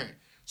a parent.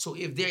 So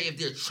if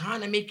they're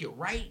trying to make it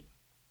right,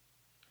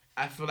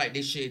 I feel like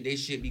they should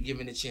be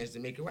given a chance to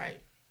make it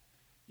right.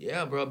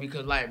 Yeah, bro,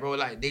 because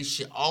they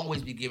should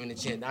always be given a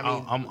chance. I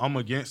mean, I'm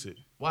against it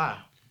why?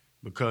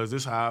 because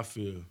this is how I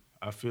feel.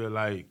 I feel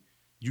like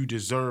you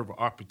deserve an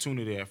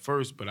opportunity at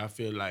first, but I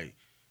feel like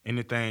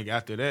anything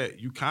after that,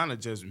 you kind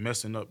of just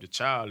messing up the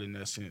child in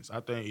that sense.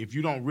 I think if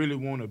you don't really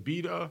want to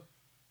beat her,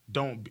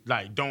 don't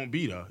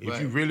beat her. If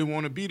Right. you really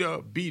want to beat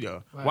her, beat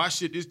her. Right. Why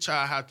should this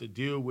child have to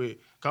deal with?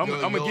 Cause I'm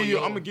Yo, gonna yo, give you.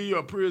 yo. I'm gonna give you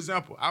a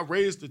pre-example. I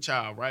raised the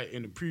child right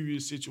in the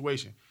previous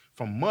situation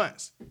from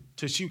months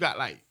till she got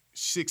like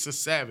 6 or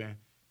 7.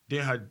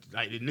 Then her the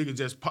nigga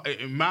just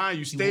and mind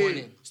you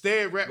wanted-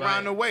 stayed right Right.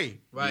 round the way.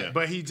 Right. Yeah.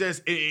 But he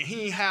just and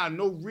he ain't had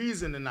no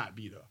reason to not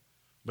beat her.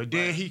 But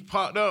then he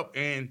popped up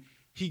and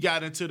he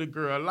got into the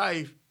girl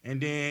life,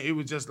 and then it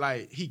was just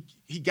like he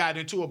got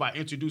into it by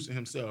introducing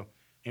himself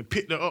and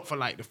picked her up for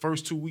like the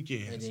first 2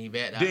 weekends. And then he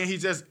backed out. Then he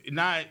just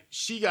now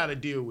she got to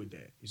deal with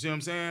that. You see what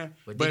I'm saying?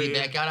 But did he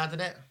back out after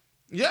that?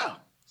 Yeah.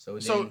 So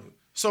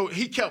So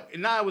he kept,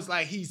 and now it was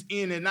like he's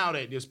in and out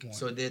at this point.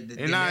 So then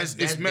and now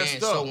it's messed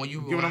up. So when you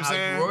get what I'm how you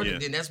saying? word it, Yeah.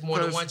 then that's more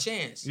than 'Cause- one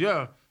chance.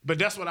 Yeah, but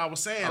that's what I was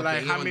saying. Okay,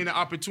 like you how don't- many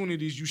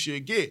opportunities you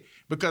should get,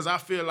 because I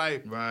feel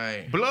like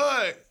Right.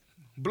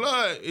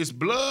 blood is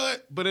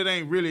blood, but it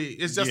ain't really.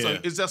 It's just Yeah.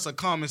 it's just a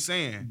common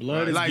saying.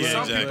 Blood is like blood,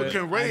 some exactly. people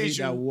can I need raise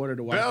you that water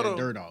to wipe better, that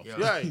dirt off. Yeah.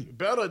 Right,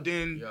 better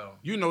than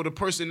Yeah. the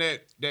person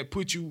that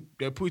put you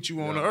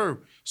on the Yeah. earth.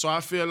 So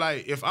I feel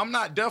like if I'm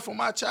not there for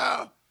my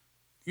child,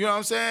 you know what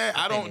I'm saying?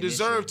 I don't think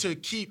deserve initially-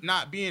 to keep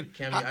not being.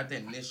 Cammy, I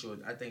think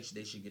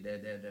they should get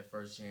that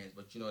first chance.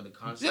 But you know the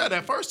constant. Yeah,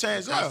 that first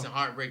chance, the yeah. constant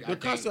heartbreak. The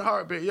constant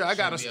heartbeat. Yeah, I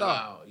gotta shouldn't be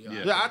stop.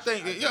 allowed. Yeah, I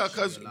think should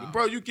because be allowed.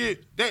 bro, you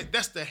get that.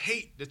 That's the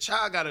hate the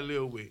child got to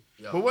live with.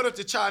 Yeah. But what if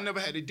the child never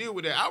had to deal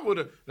with that? I would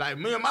have, like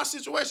me in my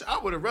situation, I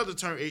would have rather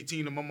turned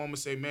 18 and my mama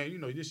say, man, you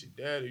know, this your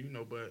daddy, you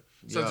know, but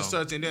such Yeah. and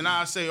such, and then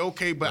I say,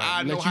 okay, but I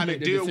Let know you how to make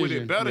the deal with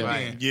decision. it better Yeah.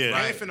 than. Yeah.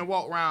 I ain't finna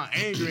walk around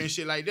angry and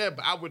shit like that.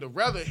 But I would have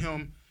rather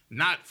him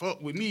not fuck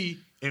with me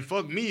and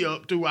fuck me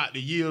up throughout the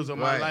years of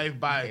my Right. life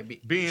by And be-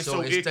 being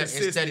so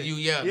inconsistent. instead of you,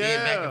 being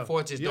back and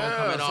forth, just don't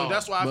come at So all.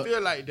 that's why I But feel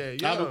like that.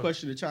 Yeah. I have a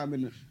question to chime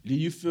in. Do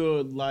you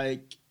feel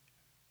like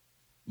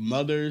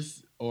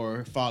mothers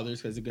or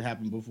fathers, because it could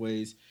happen both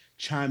ways,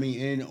 chiming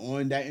in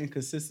on that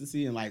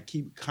inconsistency and like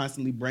keep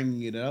constantly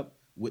bringing it up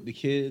with the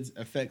kids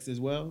affects as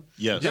well?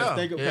 Yes. Yeah.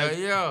 Think of- Yeah. I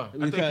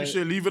think you because-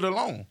 should leave it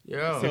alone.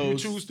 Yeah. So- If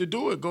you choose to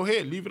do it, go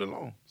ahead, leave it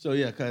alone. So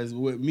yeah, because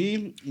with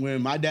me,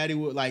 when my daddy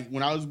would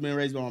when I was being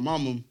raised by my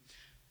mama,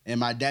 and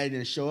my daddy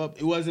didn't show up,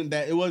 it wasn't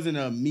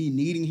a me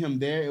needing him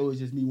there. It was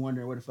just me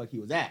wondering where the fuck he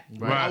was at.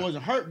 But Right. I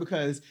wasn't hurt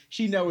because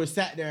she never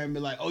sat there and be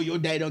like, "Oh, your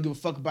daddy don't give a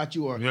fuck about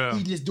you," or Yeah.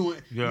 he just doing.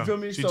 Yeah. You feel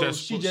me? She So just-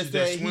 she she just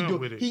just said swim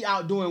with it. he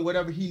out doing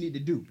whatever he need to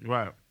do.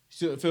 Right.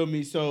 So, feel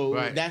me? So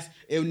Right. that's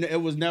it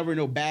was never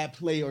no bad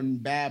play or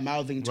bad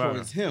mouthing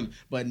towards him.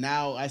 But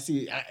now I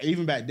see,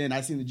 even back then,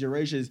 I seen the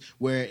generations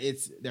where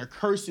they're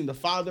cursing the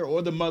father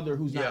or the mother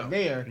who's not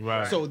there.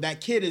 Right. So that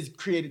kid is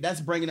created.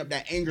 That's bringing up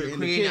that anger in the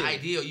Creating kid. an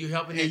ideal. You're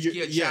helping that And you're-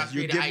 kid yes, child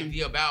you're create an giving-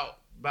 idea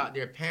about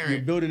their parent.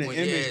 You're building an Well,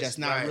 image yes, that's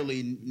not right.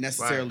 really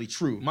necessarily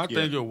true. My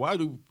thing is, why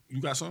do you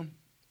got something?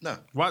 No.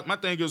 My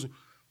thing is,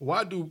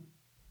 why do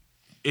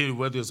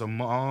whether it's a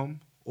mom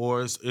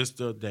or it's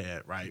the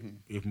dad, right?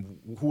 If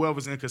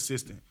whoever's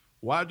inconsistent,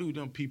 why do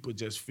them people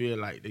just feel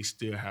like they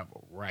still have a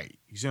right?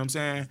 You see what I'm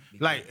saying?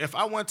 Like if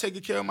I wasn't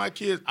taking care of my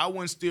kids, I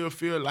wouldn't still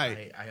feel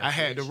like I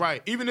had the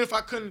right, even if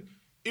I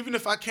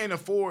can't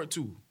afford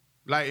to.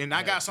 Like, and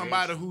I got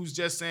somebody who's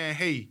just saying,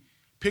 "Hey,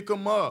 pick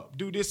them up,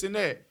 do this and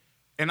that."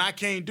 And I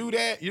can't do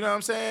that, you know what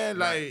I'm saying?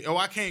 Like,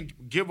 I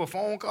can't give a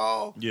phone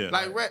call. Yeah.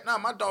 Like right now,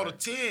 my daughter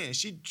 10,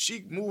 she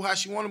move how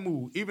she want to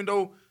move, even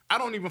though I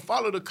don't even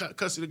follow the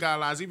custody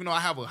guidelines, even though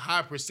I have a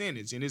high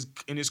percentage, and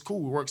it's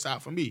cool, it works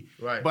out for me.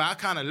 Right. But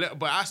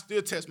I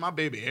still text my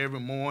baby every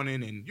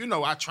morning, and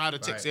I try to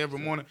text her every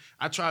morning.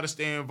 I try to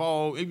stay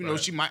involved, even though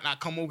she might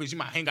not come over, she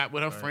might hang out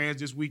with her friends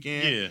this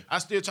weekend. Yeah. I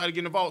still try to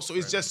get involved. So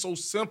it's just so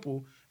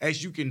simple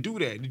as you can do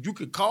that. You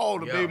could call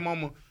the baby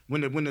mama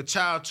when the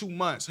child 2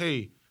 months,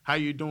 hey, how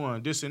you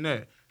doing? This and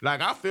that. Like,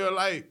 I feel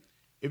like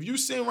if you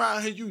sit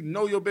around here, you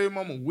know your baby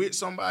mama with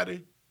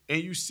somebody,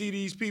 and you see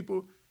these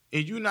people,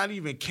 and you not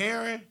even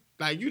caring,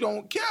 like, you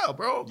don't care,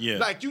 bro. Yeah.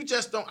 Like, you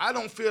just don't, I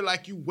don't feel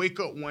like you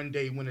wake up one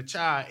day when the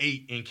child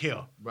ate and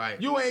care.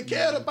 Right. You ain't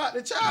cared about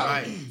the child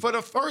Right. for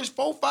the first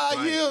 4-5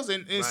 Right. years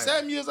and Right.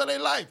 7 years of their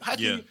life. How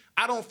can you,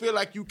 I don't feel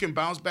like you can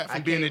bounce back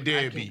from being a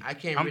deadbeat. I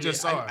can't I'm really, just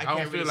sorry. I I can't don't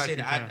feel really like say you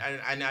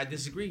that. can. I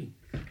disagree.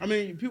 I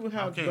mean, people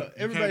have, You but can't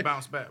everybody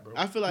bounce back, bro.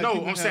 I feel like no,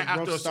 people I'm saying have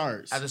after rough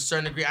starts. At a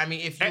certain degree, I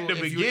mean, if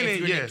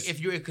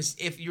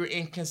you're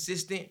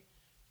inconsistent,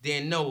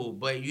 then no.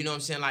 But you know what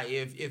I'm saying? Like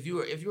if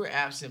you're an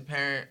absent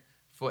parent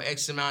for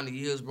X amount of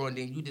years, bro, and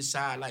then you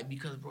decide, like,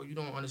 because, bro, you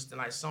don't understand,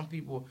 like, some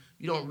people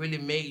you don't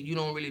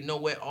really know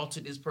what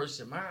altered this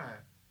person's mind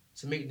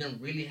to make them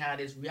really have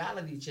this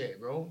reality check,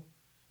 bro. You know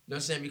what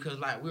I'm saying? Because,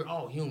 like, we're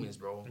all humans,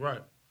 bro.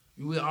 Right.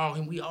 We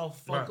all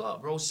fuck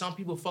up, bro. Some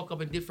people fuck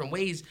up in different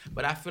ways,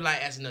 but I feel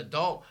like as an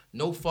adult,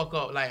 no fuck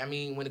up. Like, I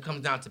mean, when it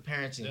comes down to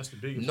parenting, That's the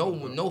biggest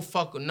no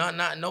fuck up.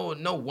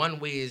 no one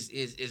way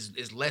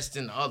is less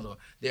than the other.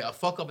 A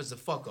fuck up is a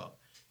fuck up.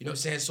 You know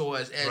what I'm saying? So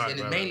it's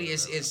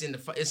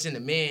in the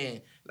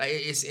man, like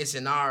it's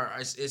in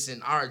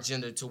our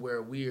agenda to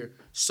where we're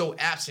so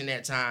absent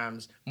at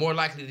times, more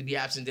likely to be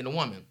absent than a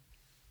woman,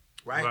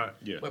 right?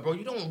 Yeah. But bro,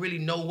 you don't really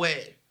know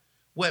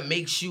what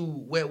makes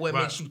you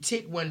makes you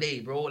tick one day,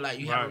 bro. Like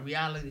you have a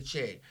reality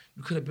check.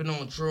 You could have been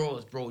on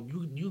drugs, bro.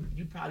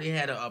 You probably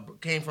had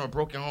came from a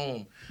broken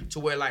home to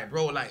where, like,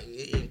 bro, like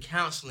in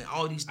counseling,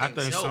 all these things.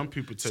 I think some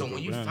people take so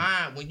when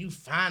advantage. you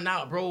find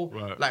out, bro,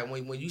 Right. like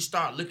when you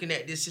start looking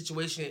at this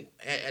situation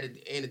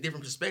in a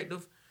different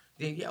perspective,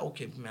 then yeah,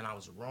 okay, man, I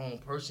was the wrong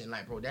person.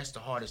 Like, bro, that's the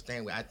hardest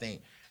thing with, I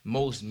think,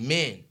 most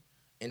men,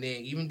 and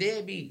then even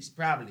deadbeats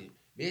probably.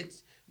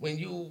 It's when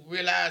you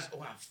realize,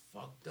 oh, I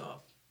fucked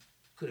up.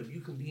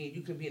 You can be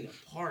in the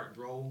park,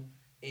 bro,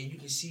 and you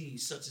can see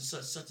such and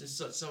such,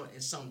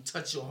 and something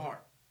touch your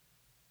heart.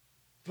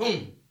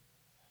 Boom,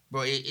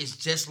 bro. It's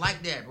just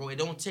like that, bro. It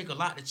don't take a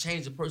lot to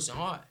change a person's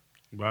heart.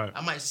 Right.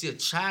 I might see a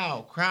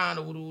child crying,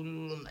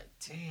 I'm like,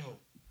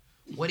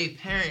 damn, what their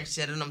parents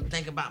said, and I'm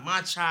thinking about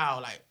my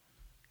child, like,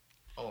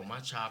 oh, my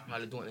child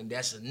probably doing it, and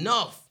that's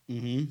enough.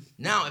 Mm-hmm.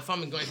 Now, if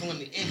I'm going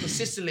to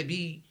inconsistently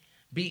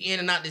be in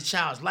and out the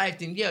child's life,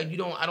 then yeah, I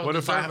don't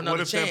deserve another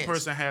chance. What if that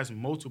person has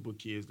multiple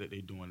kids that they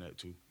doing that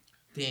to?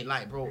 Then,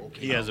 like, bro, okay.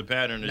 He has a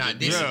pattern. Nah,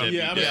 This this- is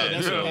Yeah,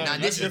 that's what Now,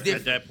 this is At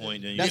different. that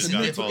point, then you That's just a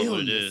gotta mental call it what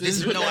it illness.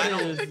 is. This, no, I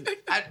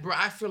don't. Bro,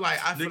 I feel like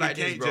Nigga this,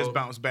 can't bro. just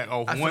bounce back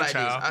off I feel one like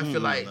child. this. I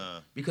feel like Nah.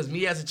 because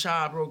me as a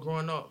child, bro,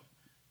 growing up,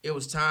 it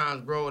was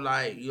times, bro,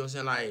 like, you know what I'm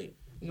saying, like,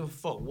 you know,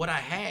 fuck what I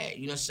had.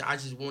 You know what I'm saying? I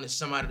just wanted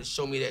somebody to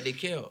show me that they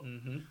care.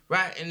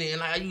 Right? And then,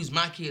 like, I use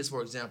my kids,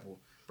 for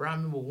example. Bro, I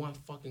remember one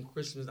fucking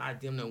Christmas, I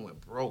damn near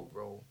went broke,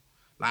 bro.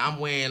 Like,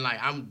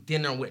 I'm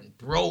dinner went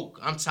broke.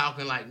 I'm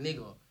talking, like,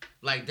 nigga,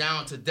 like,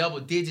 down to double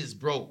digits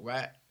broke,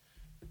 right?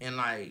 And,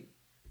 like,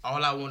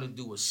 all I want to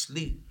do was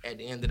sleep at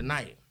the end of the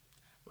night.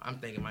 I'm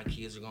thinking my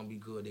kids are going to be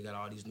good. They got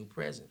all these new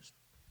presents.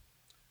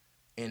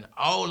 And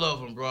all of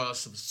them, bro,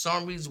 for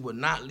some reason would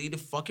not leave the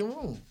fucking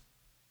room.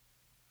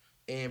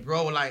 And,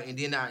 bro, like,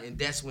 and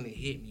that's when it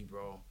hit me,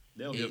 bro.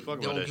 They don't give a fuck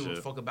They about don't that give a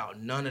shit. fuck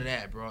about none of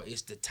that, bro.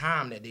 It's the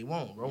time that they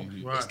want, bro.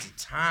 Right. It's the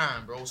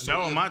time, bro. So That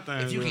was my thing,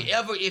 If you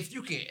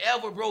bro. can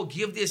ever, bro,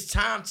 give this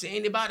time to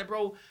anybody,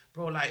 bro,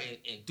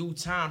 like in due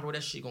time, bro,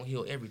 that shit gonna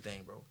heal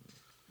everything, bro.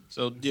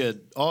 So yeah,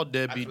 all I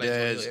deadbeat feel like it's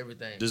gonna dads heal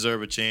everything.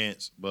 deserve a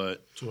chance,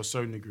 but To a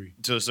certain degree.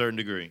 to a certain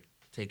degree.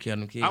 Take care of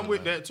them kids. I'm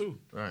with man. that too.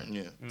 Right.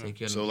 Yeah. Take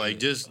care of So them like,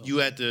 kids. just you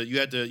had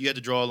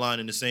to draw a line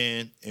in the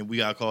sand, and we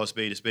gotta call a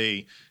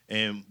spade.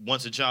 And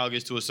once a child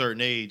gets to a certain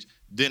age,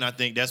 then I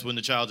think that's when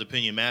the child's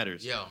opinion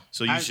matters. Yeah.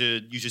 So you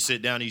should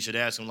sit down and you should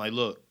ask them, like,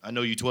 look, I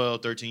know you're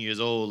 12, 13 years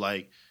old,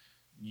 like,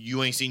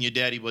 you ain't seen your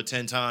daddy but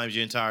 10 times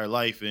your entire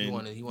life,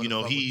 and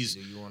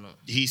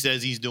he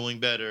says he's doing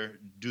better.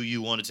 Do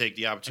you want to take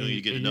the opportunity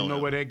to get to know him? You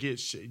know where that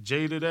gets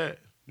jaded at?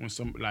 When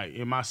like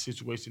in my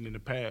situation in the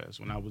past,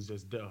 when I was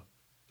just there,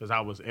 because I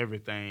was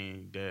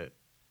everything that.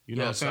 You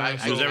know what I'm saying?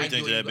 It was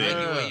everything to that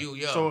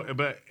baby. So,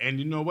 and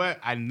you know what?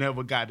 I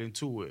never got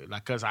into it,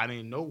 like, cause I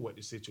didn't know what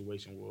the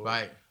situation was.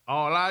 Right.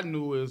 All I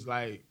knew is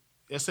like,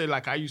 let's say,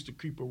 like I used to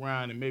creep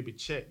around and maybe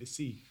check to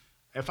see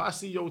if I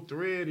see your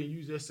thread and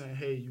you just saying,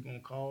 hey, you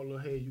gonna call her?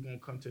 Hey, you gonna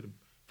come to the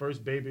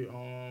first baby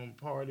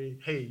party?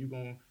 Hey, you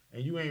gonna,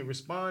 and you ain't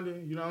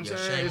responding? You know what I'm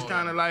saying? It's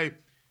kind of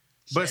like.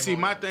 But see,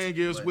 my thing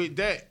is with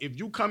that, if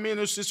you come in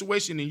a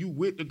situation and you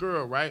with the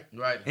girl, right?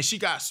 Right. And she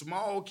got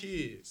small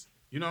kids.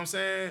 You know what I'm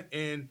saying?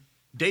 And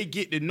they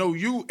get to know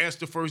you as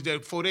the first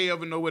dad before they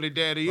ever know what a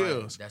daddy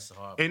is. That's the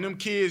hard part. And them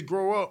kids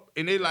grow up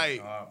and they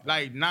like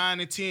 9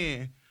 and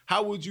 10.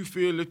 How would you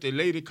feel if the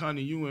lady come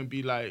to you and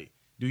be like,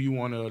 do you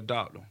want to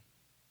adopt them?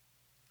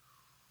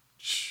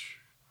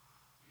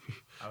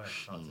 I would have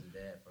to talk to the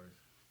dad first.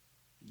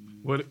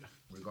 What?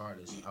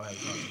 Regardless, I would have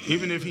to talk to him.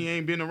 Even if he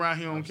ain't been around,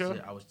 he don't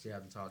care? I would still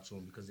have to talk to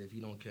him, because if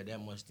he don't care that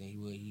much, then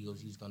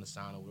he's going to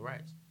sign over the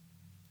rights.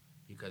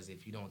 Because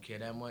if you don't care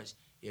that much,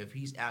 if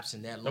he's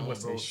absent that long,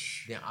 bro,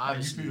 then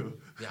obviously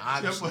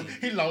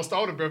he lost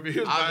all the breath in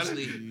his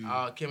obviously,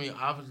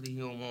 obviously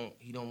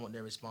he don't want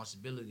that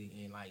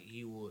responsibility, and like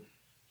he would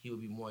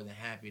be more than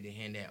happy to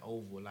hand that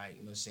over, like, you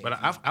know what I'm saying.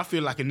 But I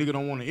feel like a nigga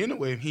don't want to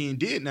anyway if he ain't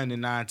did nothing in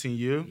 9, 10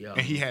 years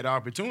and he had the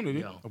opportunity.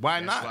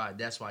 Why not?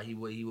 That's why he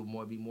would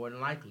be more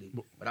than likely.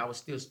 But I would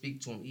still speak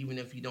to him even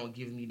if he don't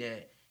give me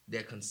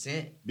that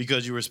consent.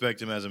 Because you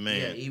respect him as a man.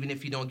 Yeah, even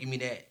if he don't give me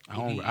that.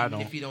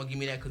 If he don't give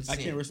me that consent.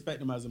 I can't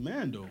respect him as a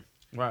man though.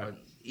 Right.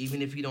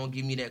 Even if he don't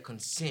give me that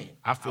consent,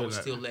 I would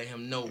still let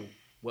him know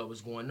what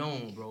was going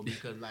on, bro.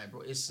 Because like,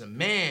 bro, it's a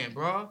man,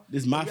 bro.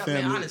 This is my family.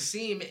 Man, I done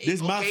seen him. This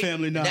is my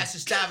family now. That's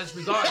established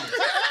regardless.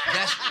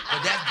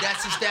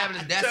 that's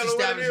established. That's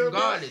established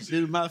regardless. This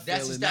is my family.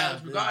 That's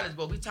established regardless,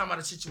 bro. We talking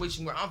about a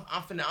situation where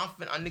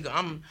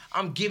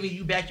I'm giving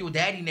you back your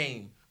daddy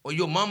name or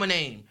your mama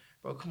name.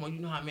 Bro, come on, you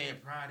know how man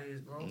pride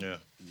is, bro. Yeah.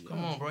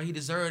 Come on, bro. He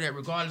deserved that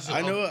regardless of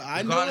I know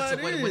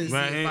what it is.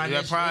 Man,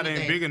 that pride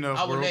ain't big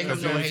enough, bro.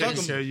 Because you ain't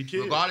taking care of your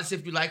kids. Regardless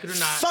if you like it or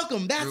not. Fuck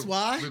him, that's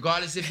why.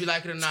 Regardless if you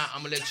like it or not,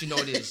 I'm gonna let you know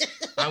this.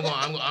 I'm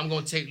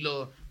gonna take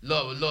little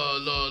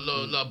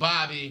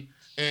Bobby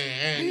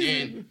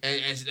and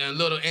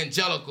little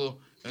Angelica,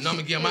 and I'm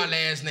gonna give my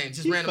last name.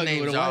 Just random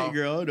names, with a y'all. white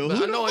girl, though.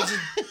 But I know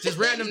it's just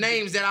random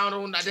names that I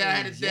don't know.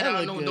 That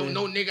I don't know.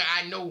 No nigga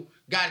I know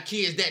got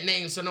kids that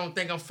name, so don't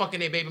think I'm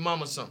fucking their baby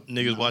mama or something.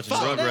 Niggas watching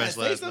Rugrats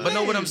last night. But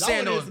know what I'm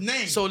saying though.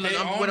 So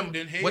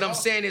what I'm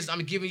saying is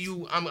I'm giving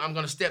you. I'm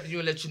gonna step to you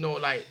and let you know,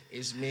 like,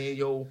 it's me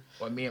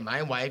and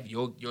my wife,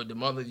 the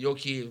mother of your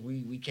kids.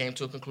 We came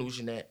to a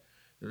conclusion that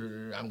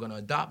I'm gonna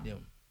adopt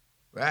them,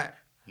 right?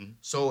 Mm-hmm.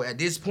 So at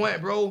this point,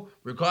 bro,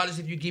 regardless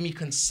if you give me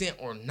consent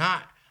or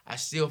not, I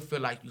still feel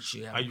like you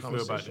should have a conversation.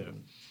 How you feel about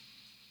that?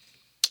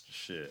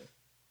 Shit.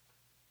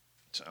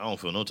 I don't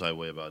feel no type of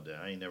way about that.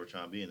 I ain't never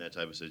trying to be in that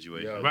type of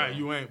situation. Yeah, right,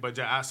 you ain't. But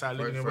the outside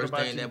looking in, what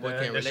about you? That boy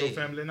can't That's relate.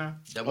 your family now?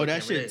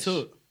 That shit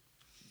took.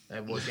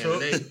 That boy can't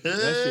relate.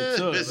 That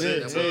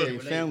shit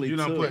took. Family you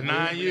done took. put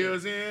 9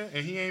 years in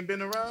and he ain't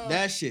been around?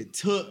 That shit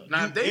took.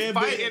 Now, they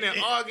fighting and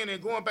arguing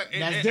and going back.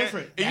 That's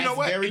different. And you know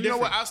what? Very You know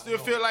what? different. I still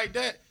feel like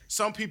that.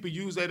 Some people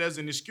use that as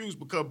an excuse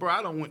because, bro,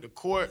 I done went to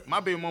court.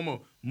 My baby mama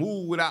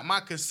moved without my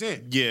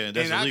consent. Yeah,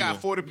 that's and illegal. I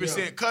got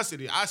 40%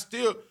 custody. I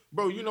still,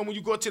 bro, you know when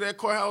you go to that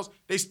courthouse,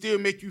 they still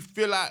make you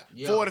fill out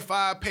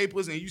 45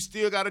 papers and you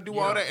still got to do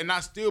all that. And I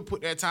still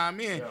put that time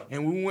in. Yeah.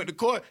 And when we went to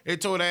court, they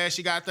told her ass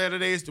she got 30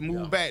 days to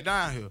move back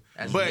down here.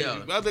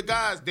 But other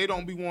guys, they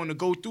don't be wanting to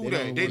go through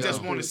that. They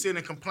just want to sit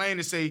and complain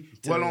and say,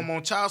 well, I'm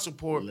on child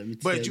support.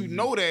 But you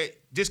know that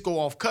just go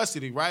off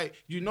custody, right?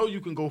 You know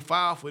you can go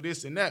file for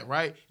this and that,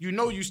 right? You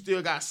know you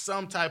still got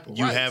some type of rights.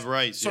 You have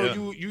rights, so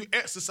you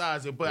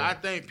exercise it. But I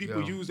think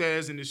people use that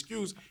as an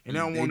excuse and they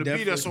don't want to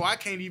be there. So I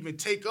can't even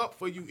take up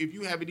for you if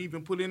you haven't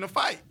even put in a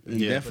fight.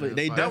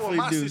 Definitely, That was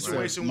my do.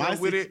 situation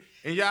with it.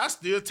 And I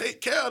still take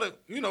care of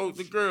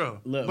the girl.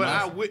 Look, but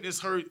I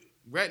witnessed her,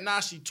 right now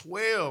she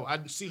 12.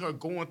 I see her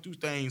going through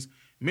things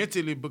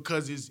mentally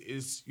because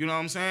it's you know what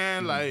I'm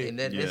saying? Like, and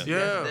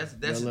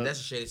that's a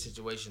shady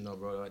situation though,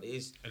 bro.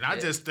 And I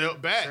just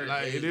stepped back.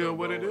 Like, it is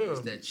what it is.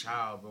 It's that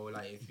child, bro.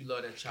 Like, if you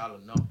love that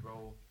child enough,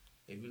 bro.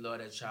 If you love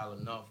that child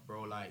enough,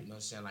 bro, like, you know what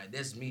I'm saying? Like,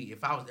 that's me.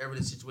 If I was ever in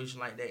a situation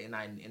like that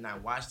and I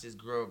watched this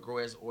girl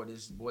grow or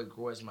this boy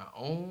grow as my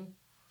own,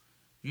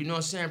 you know what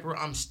I'm saying, bro?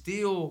 I'm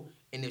still,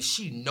 and if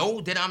she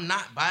know that I'm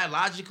not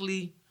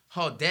biologically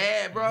her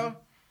dad, bro,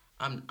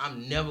 I'm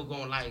never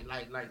gonna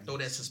like throw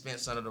that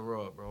suspense under the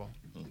rug, bro.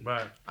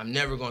 Right. I'm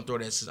never gonna throw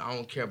that. I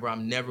don't care, bro.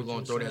 I'm never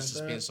gonna throw that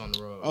suspense on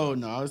the rug. Oh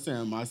no, I was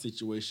saying my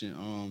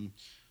situation.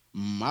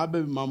 My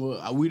baby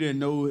mama, we didn't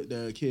know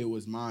the kid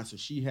was mine, so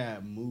she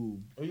had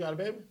moved. Oh, you got a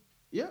baby?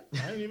 Yeah.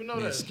 I didn't even know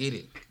that. Let's get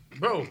it.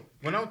 Bro,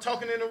 when I'm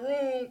talking in the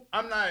room,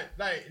 I'm not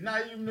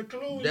even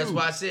including That's you.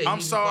 why I said I'm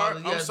he's sorry.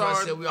 the father. Yeah, I'm that's why I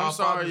sorry. said we I'm all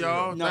sorry, fathers,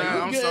 y'all. No, Nah,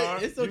 you I'm good.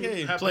 sorry. It's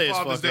okay. Happy Play his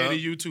Father's fuck Day up. to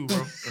you too, bro.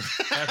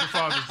 Happy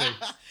Father's Day.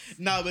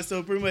 No, but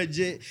so pretty much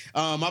it.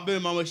 My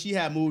baby mama, she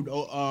had moved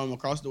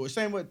across the way.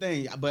 Same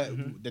thing,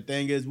 but the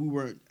thing is,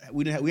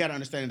 we had to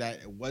understand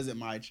that it wasn't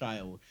my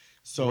child.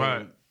 So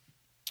Right.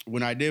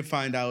 when I did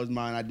find out it was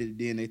mine, I did a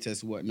DNA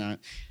test and whatnot.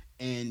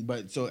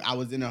 So I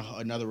was in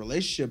another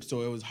relationship,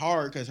 so it was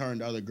hard because her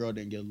and the other girl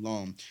didn't get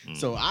along.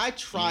 So I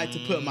tried to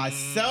put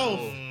myself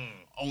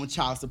on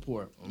child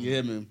support. You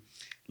hear me?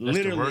 That's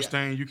the worst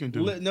thing you can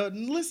do. No,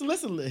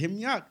 listen, hear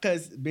me out.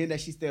 Because being that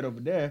she stayed over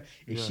there,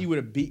 if she would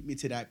have beat me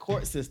to that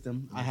court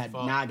system,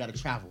 now I got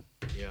to travel.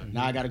 Yeah.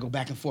 Now I got to go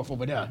back and forth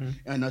over there,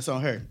 and that's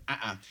on her.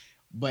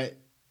 But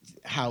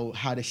how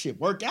the shit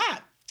worked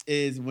out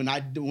is when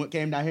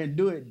came down here and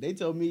do it, they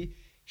told me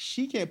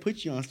she can't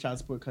put you on child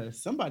support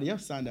because somebody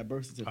else signed that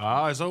birth certificate.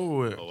 It's over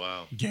with. Oh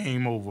wow.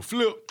 Game over.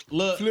 Flip.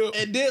 Look,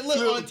 and then look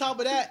flip. on top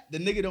of that, the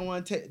nigga don't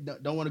want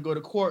to go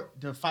to court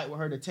to fight with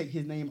her to take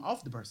his name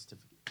off the birth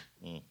certificate.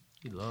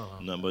 He love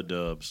her. Nothing but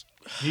dubs.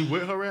 He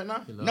with her right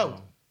now? He love No.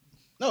 her.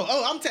 No,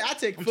 I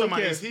take I'm full talking about,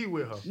 care. is he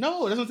with her?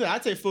 No, that's what I'm saying. I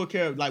take full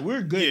care of. Like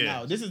we're good Yeah.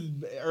 now. This is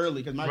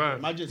early because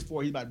my just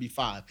 4. He's about to be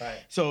 5. Right.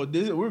 So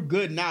we're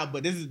good now.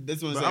 But this what I'm But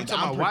saying. I'm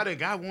talking about why the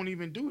guy won't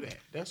even do that.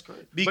 That's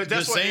crazy. But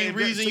the same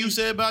reason you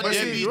said about but see,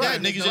 deadbeat,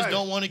 right, that niggas just right.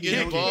 don't want to get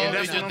Yeah, involved. and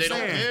that's They what I'm don't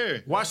saying.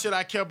 care. Why should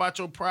I care about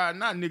your pride?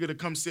 Not nigga to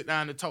come sit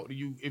down and talk to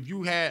you. If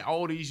you had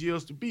all these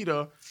years to beat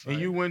her and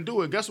you wouldn't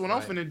do it, guess what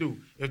I'm finna do?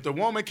 If the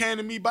woman came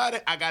to me about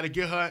it, I gotta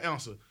give her an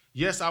answer.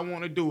 Yes, I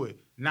want to do it.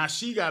 Now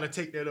she got to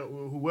take that up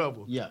with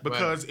whoever. Yeah.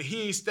 Because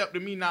he ain't stepped to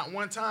me not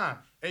one time.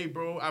 Hey,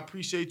 bro, I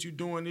appreciate you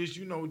doing this.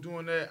 You know,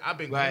 doing that. I've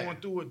been going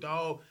through it,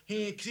 dog.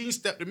 He ain't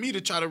stepped to me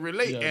to try to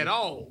relate at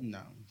all. No.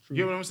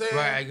 You know what I'm saying?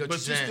 Right, I get what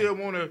but you're you saying. still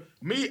want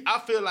to. I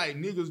feel like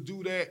niggas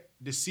do that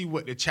to see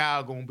what the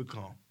child gonna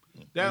become.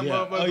 That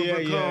motherfucker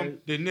become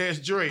the next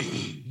Drake.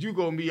 You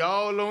gonna be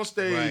all on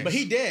stage. Right. But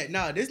he dead.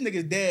 No, this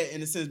nigga's dead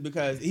in a sense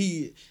because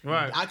he.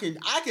 Right. I can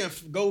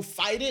go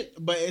fight it,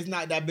 but it's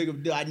not that big of a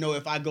deal. I know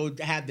if I go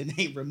to have the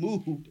name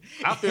removed.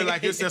 I feel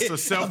like it's just a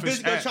selfish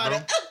bitch gonna act, try bro.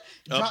 to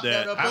drop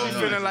that up I on be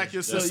him. feeling like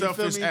it's So a you feel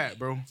selfish me? act,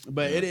 bro.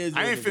 But it is.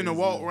 I ain't what it finna is,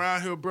 walk man.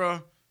 around here,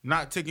 bro,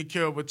 not taking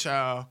care of a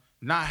child,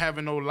 not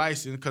having no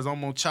license because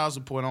I'm on child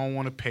support. I don't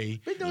want to pay.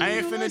 They don't I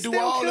ain't even finna like- do they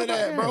don't all care of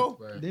that, about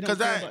bro. that. They don't Because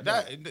care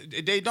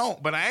about they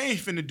don't. But I ain't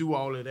finna do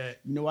all of that.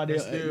 You know why they?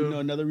 And still- You know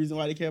another reason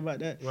why they care about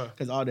that? What?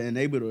 Because all the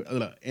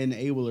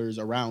enablers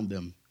around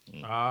them.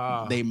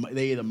 Ah, They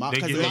either mob They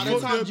because get a lot they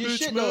of fuck times that just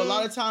bitch, shit though. A man.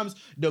 lot of times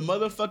the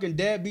motherfucking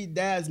deadbeat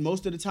dads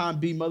most of the time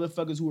be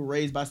motherfuckers who were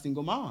raised by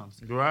single moms.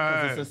 'Cause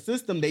right. it's a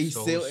system they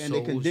So- still and so they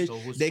whose- condition. so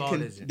whose They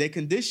fault is it? they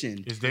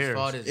condition. It's theirs.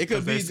 fault is It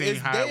could be they seen it's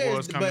how it theirs,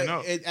 was coming but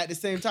up. at the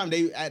same time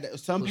they at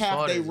some Whose path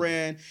fault they is it?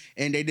 ran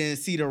and they didn't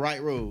see the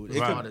right road. It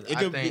Right. could, I it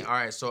could think be. all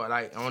right. So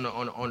like on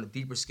the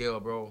deeper scale,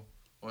 bro.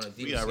 On a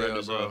deeper gotta wrap scale,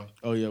 this bro. up.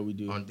 Oh yeah, we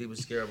do. On a deeper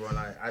scale, bro.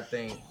 Like I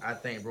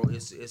think, bro.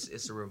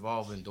 It's a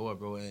revolving door,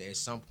 bro. And at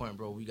some point,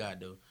 bro, we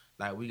gotta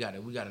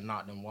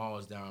knock them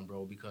walls down,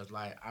 bro. Because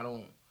like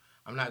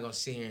I'm not gonna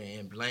sit here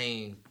and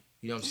blame.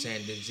 You know what I'm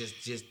saying?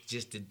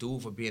 Just the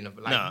dude for being like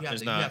Nah, you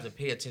it's have not. to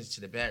pay attention to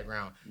the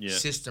background Yeah.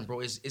 system, bro.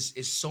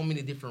 It's so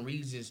many different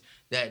reasons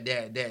that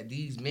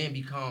these men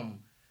become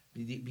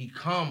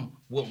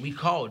what we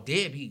call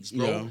deadbeats,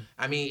 bro. Yeah.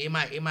 I mean, it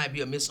might be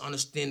a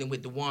misunderstanding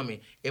with the woman.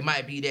 It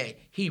might be that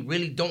he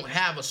really don't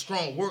have a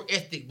strong work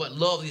ethic, but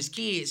love his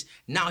kids.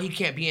 Now he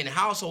can't be in the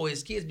household with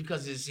his kids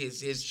because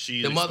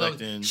She's the mother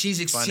expecting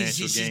she's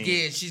financial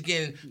gain. she's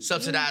getting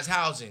subsidized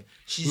housing.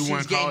 She's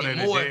wouldn't call gaining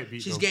that a more.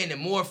 deadbeat, She's though. gaining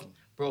more,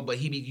 bro. But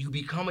you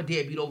become a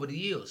deadbeat over the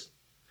years.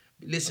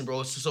 Listen,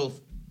 bro. So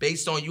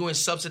based on you in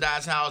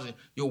subsidized housing,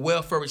 you're a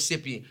welfare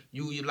recipient.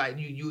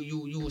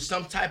 You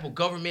some type of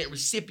government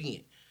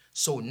recipient.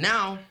 So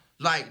now,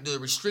 like the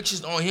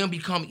restrictions on him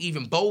become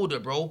even bolder,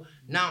 bro.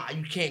 Now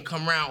you can't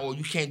come around or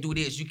you can't do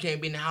this. You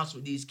can't be in the house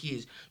with these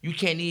kids. You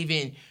can't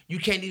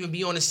even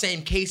be on the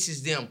same case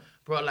as them,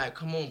 bro. Like,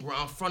 come on, bro.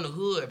 I'm from the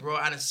hood, bro.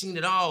 I done seen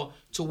it all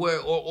to where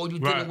or you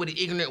dealing Right. with an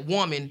ignorant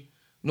woman. You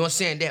know what I'm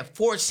saying? That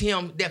force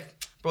him.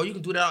 Bro, you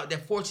can do that.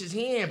 That forces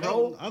him,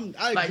 bro.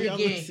 I Like agree. I'm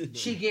he listening. getting,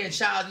 she getting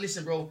child.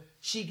 Listen, bro.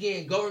 She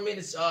getting government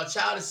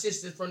child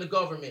assistance from the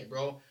government,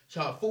 bro.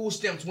 Her food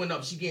stamps went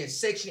up. She getting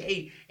Section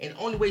 8, and the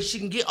only way she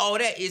can get all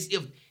that is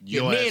if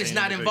Your your ass man ain't is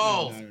not in the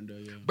involved, picture.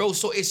 Yeah. bro.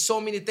 So it's so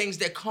many things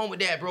that come with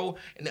that, bro.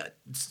 And the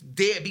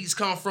deadbeats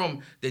come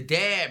from the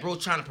dad, bro,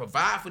 trying to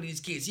provide for these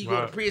kids. He go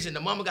Right. to prison. The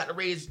mama got to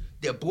raise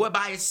their boy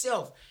by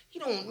herself. You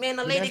know, man,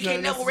 the lady that's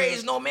can't not never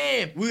raise no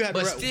man. We got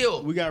but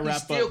still, we got to he wrap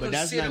still up, but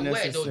that's not considered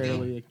wet, though, D.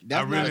 necessarily. I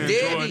That's really not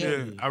deadbeat.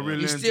 enjoyed it. I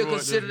really You still enjoyed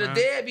considered this, a man.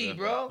 deadbeat,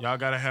 bro. Y'all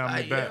gotta have me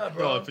Like, back. yeah,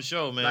 Bro, for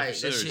sure, man. Like For that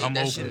serious. shit, I'm that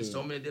open. shit is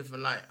so many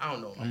different. Like I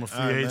don't know. I'm a free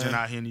All right, agent man.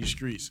 out here in these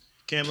streets.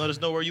 Cam, let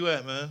us know where you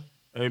at, man.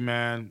 Hey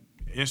man,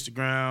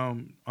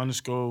 Instagram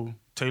 _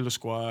 Taylor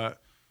Squad.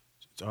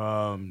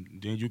 Then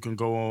you can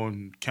go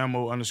on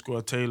Camo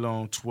 _ Taylor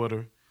on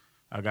Twitter.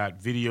 I got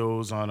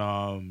videos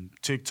on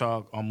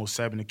TikTok, almost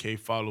 70K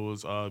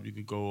followers. You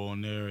could go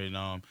on there,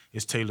 and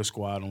it's Taylor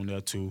Squad on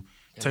there too.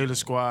 Taylor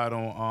Squad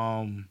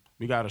on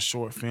we got a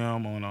short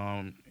film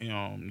on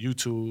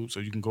YouTube, so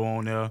you can go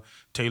on there.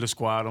 Taylor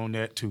Squad on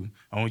that too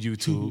on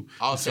YouTube.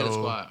 All Taylor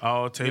Squad.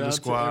 All Taylor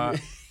Squad.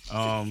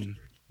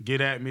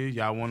 Get at me.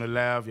 Y'all want to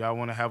laugh. Y'all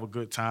want to have a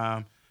good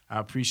time. I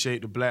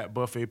appreciate the Black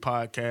Buffet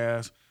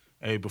podcast.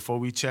 Hey, before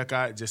we check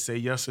out, just say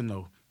yes or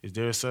no. Is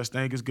there such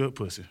thing as good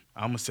pussy?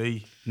 I'm going to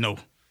say no.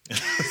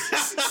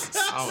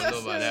 I don't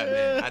know about that,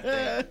 man.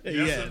 I think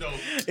Yes or no?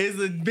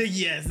 It's a big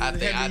yes. I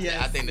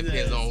think it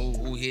depends on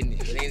who hitting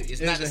it.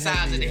 It's not the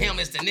size of the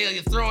helmet, it's the nail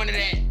you're throwing it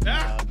at.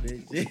 All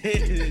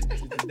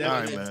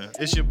right, man.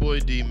 It's your boy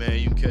D, man.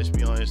 You can catch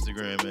me on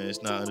Instagram, man.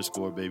 It's not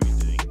 _baby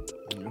D.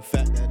 In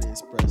fact, that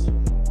is press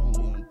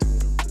only on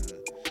Twitter,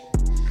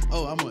 man.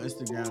 Oh, I'm on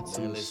Instagram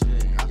too. Man, listen,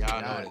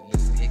 y'all know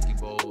this is Icky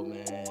Bowl,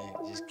 man.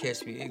 Just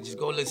catch me. Just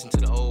go listen to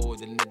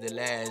the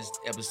last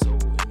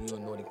episode, and you'll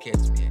know to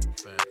catch me at.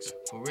 Facts.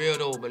 For real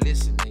though, but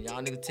listen, man,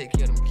 y'all niggas take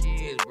care of them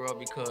kids, bro,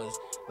 because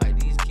like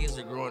these kids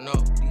are growing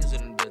up. These are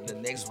the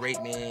next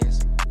rape mans,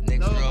 the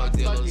next drug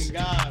dealers,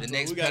 the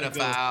next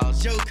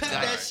pedophiles. Joe, cut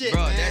that shit,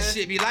 bro. Man. That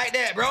shit be like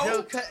that, bro.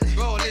 Joe, cut.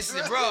 Bro,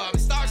 listen, bro. It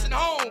starts at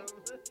home.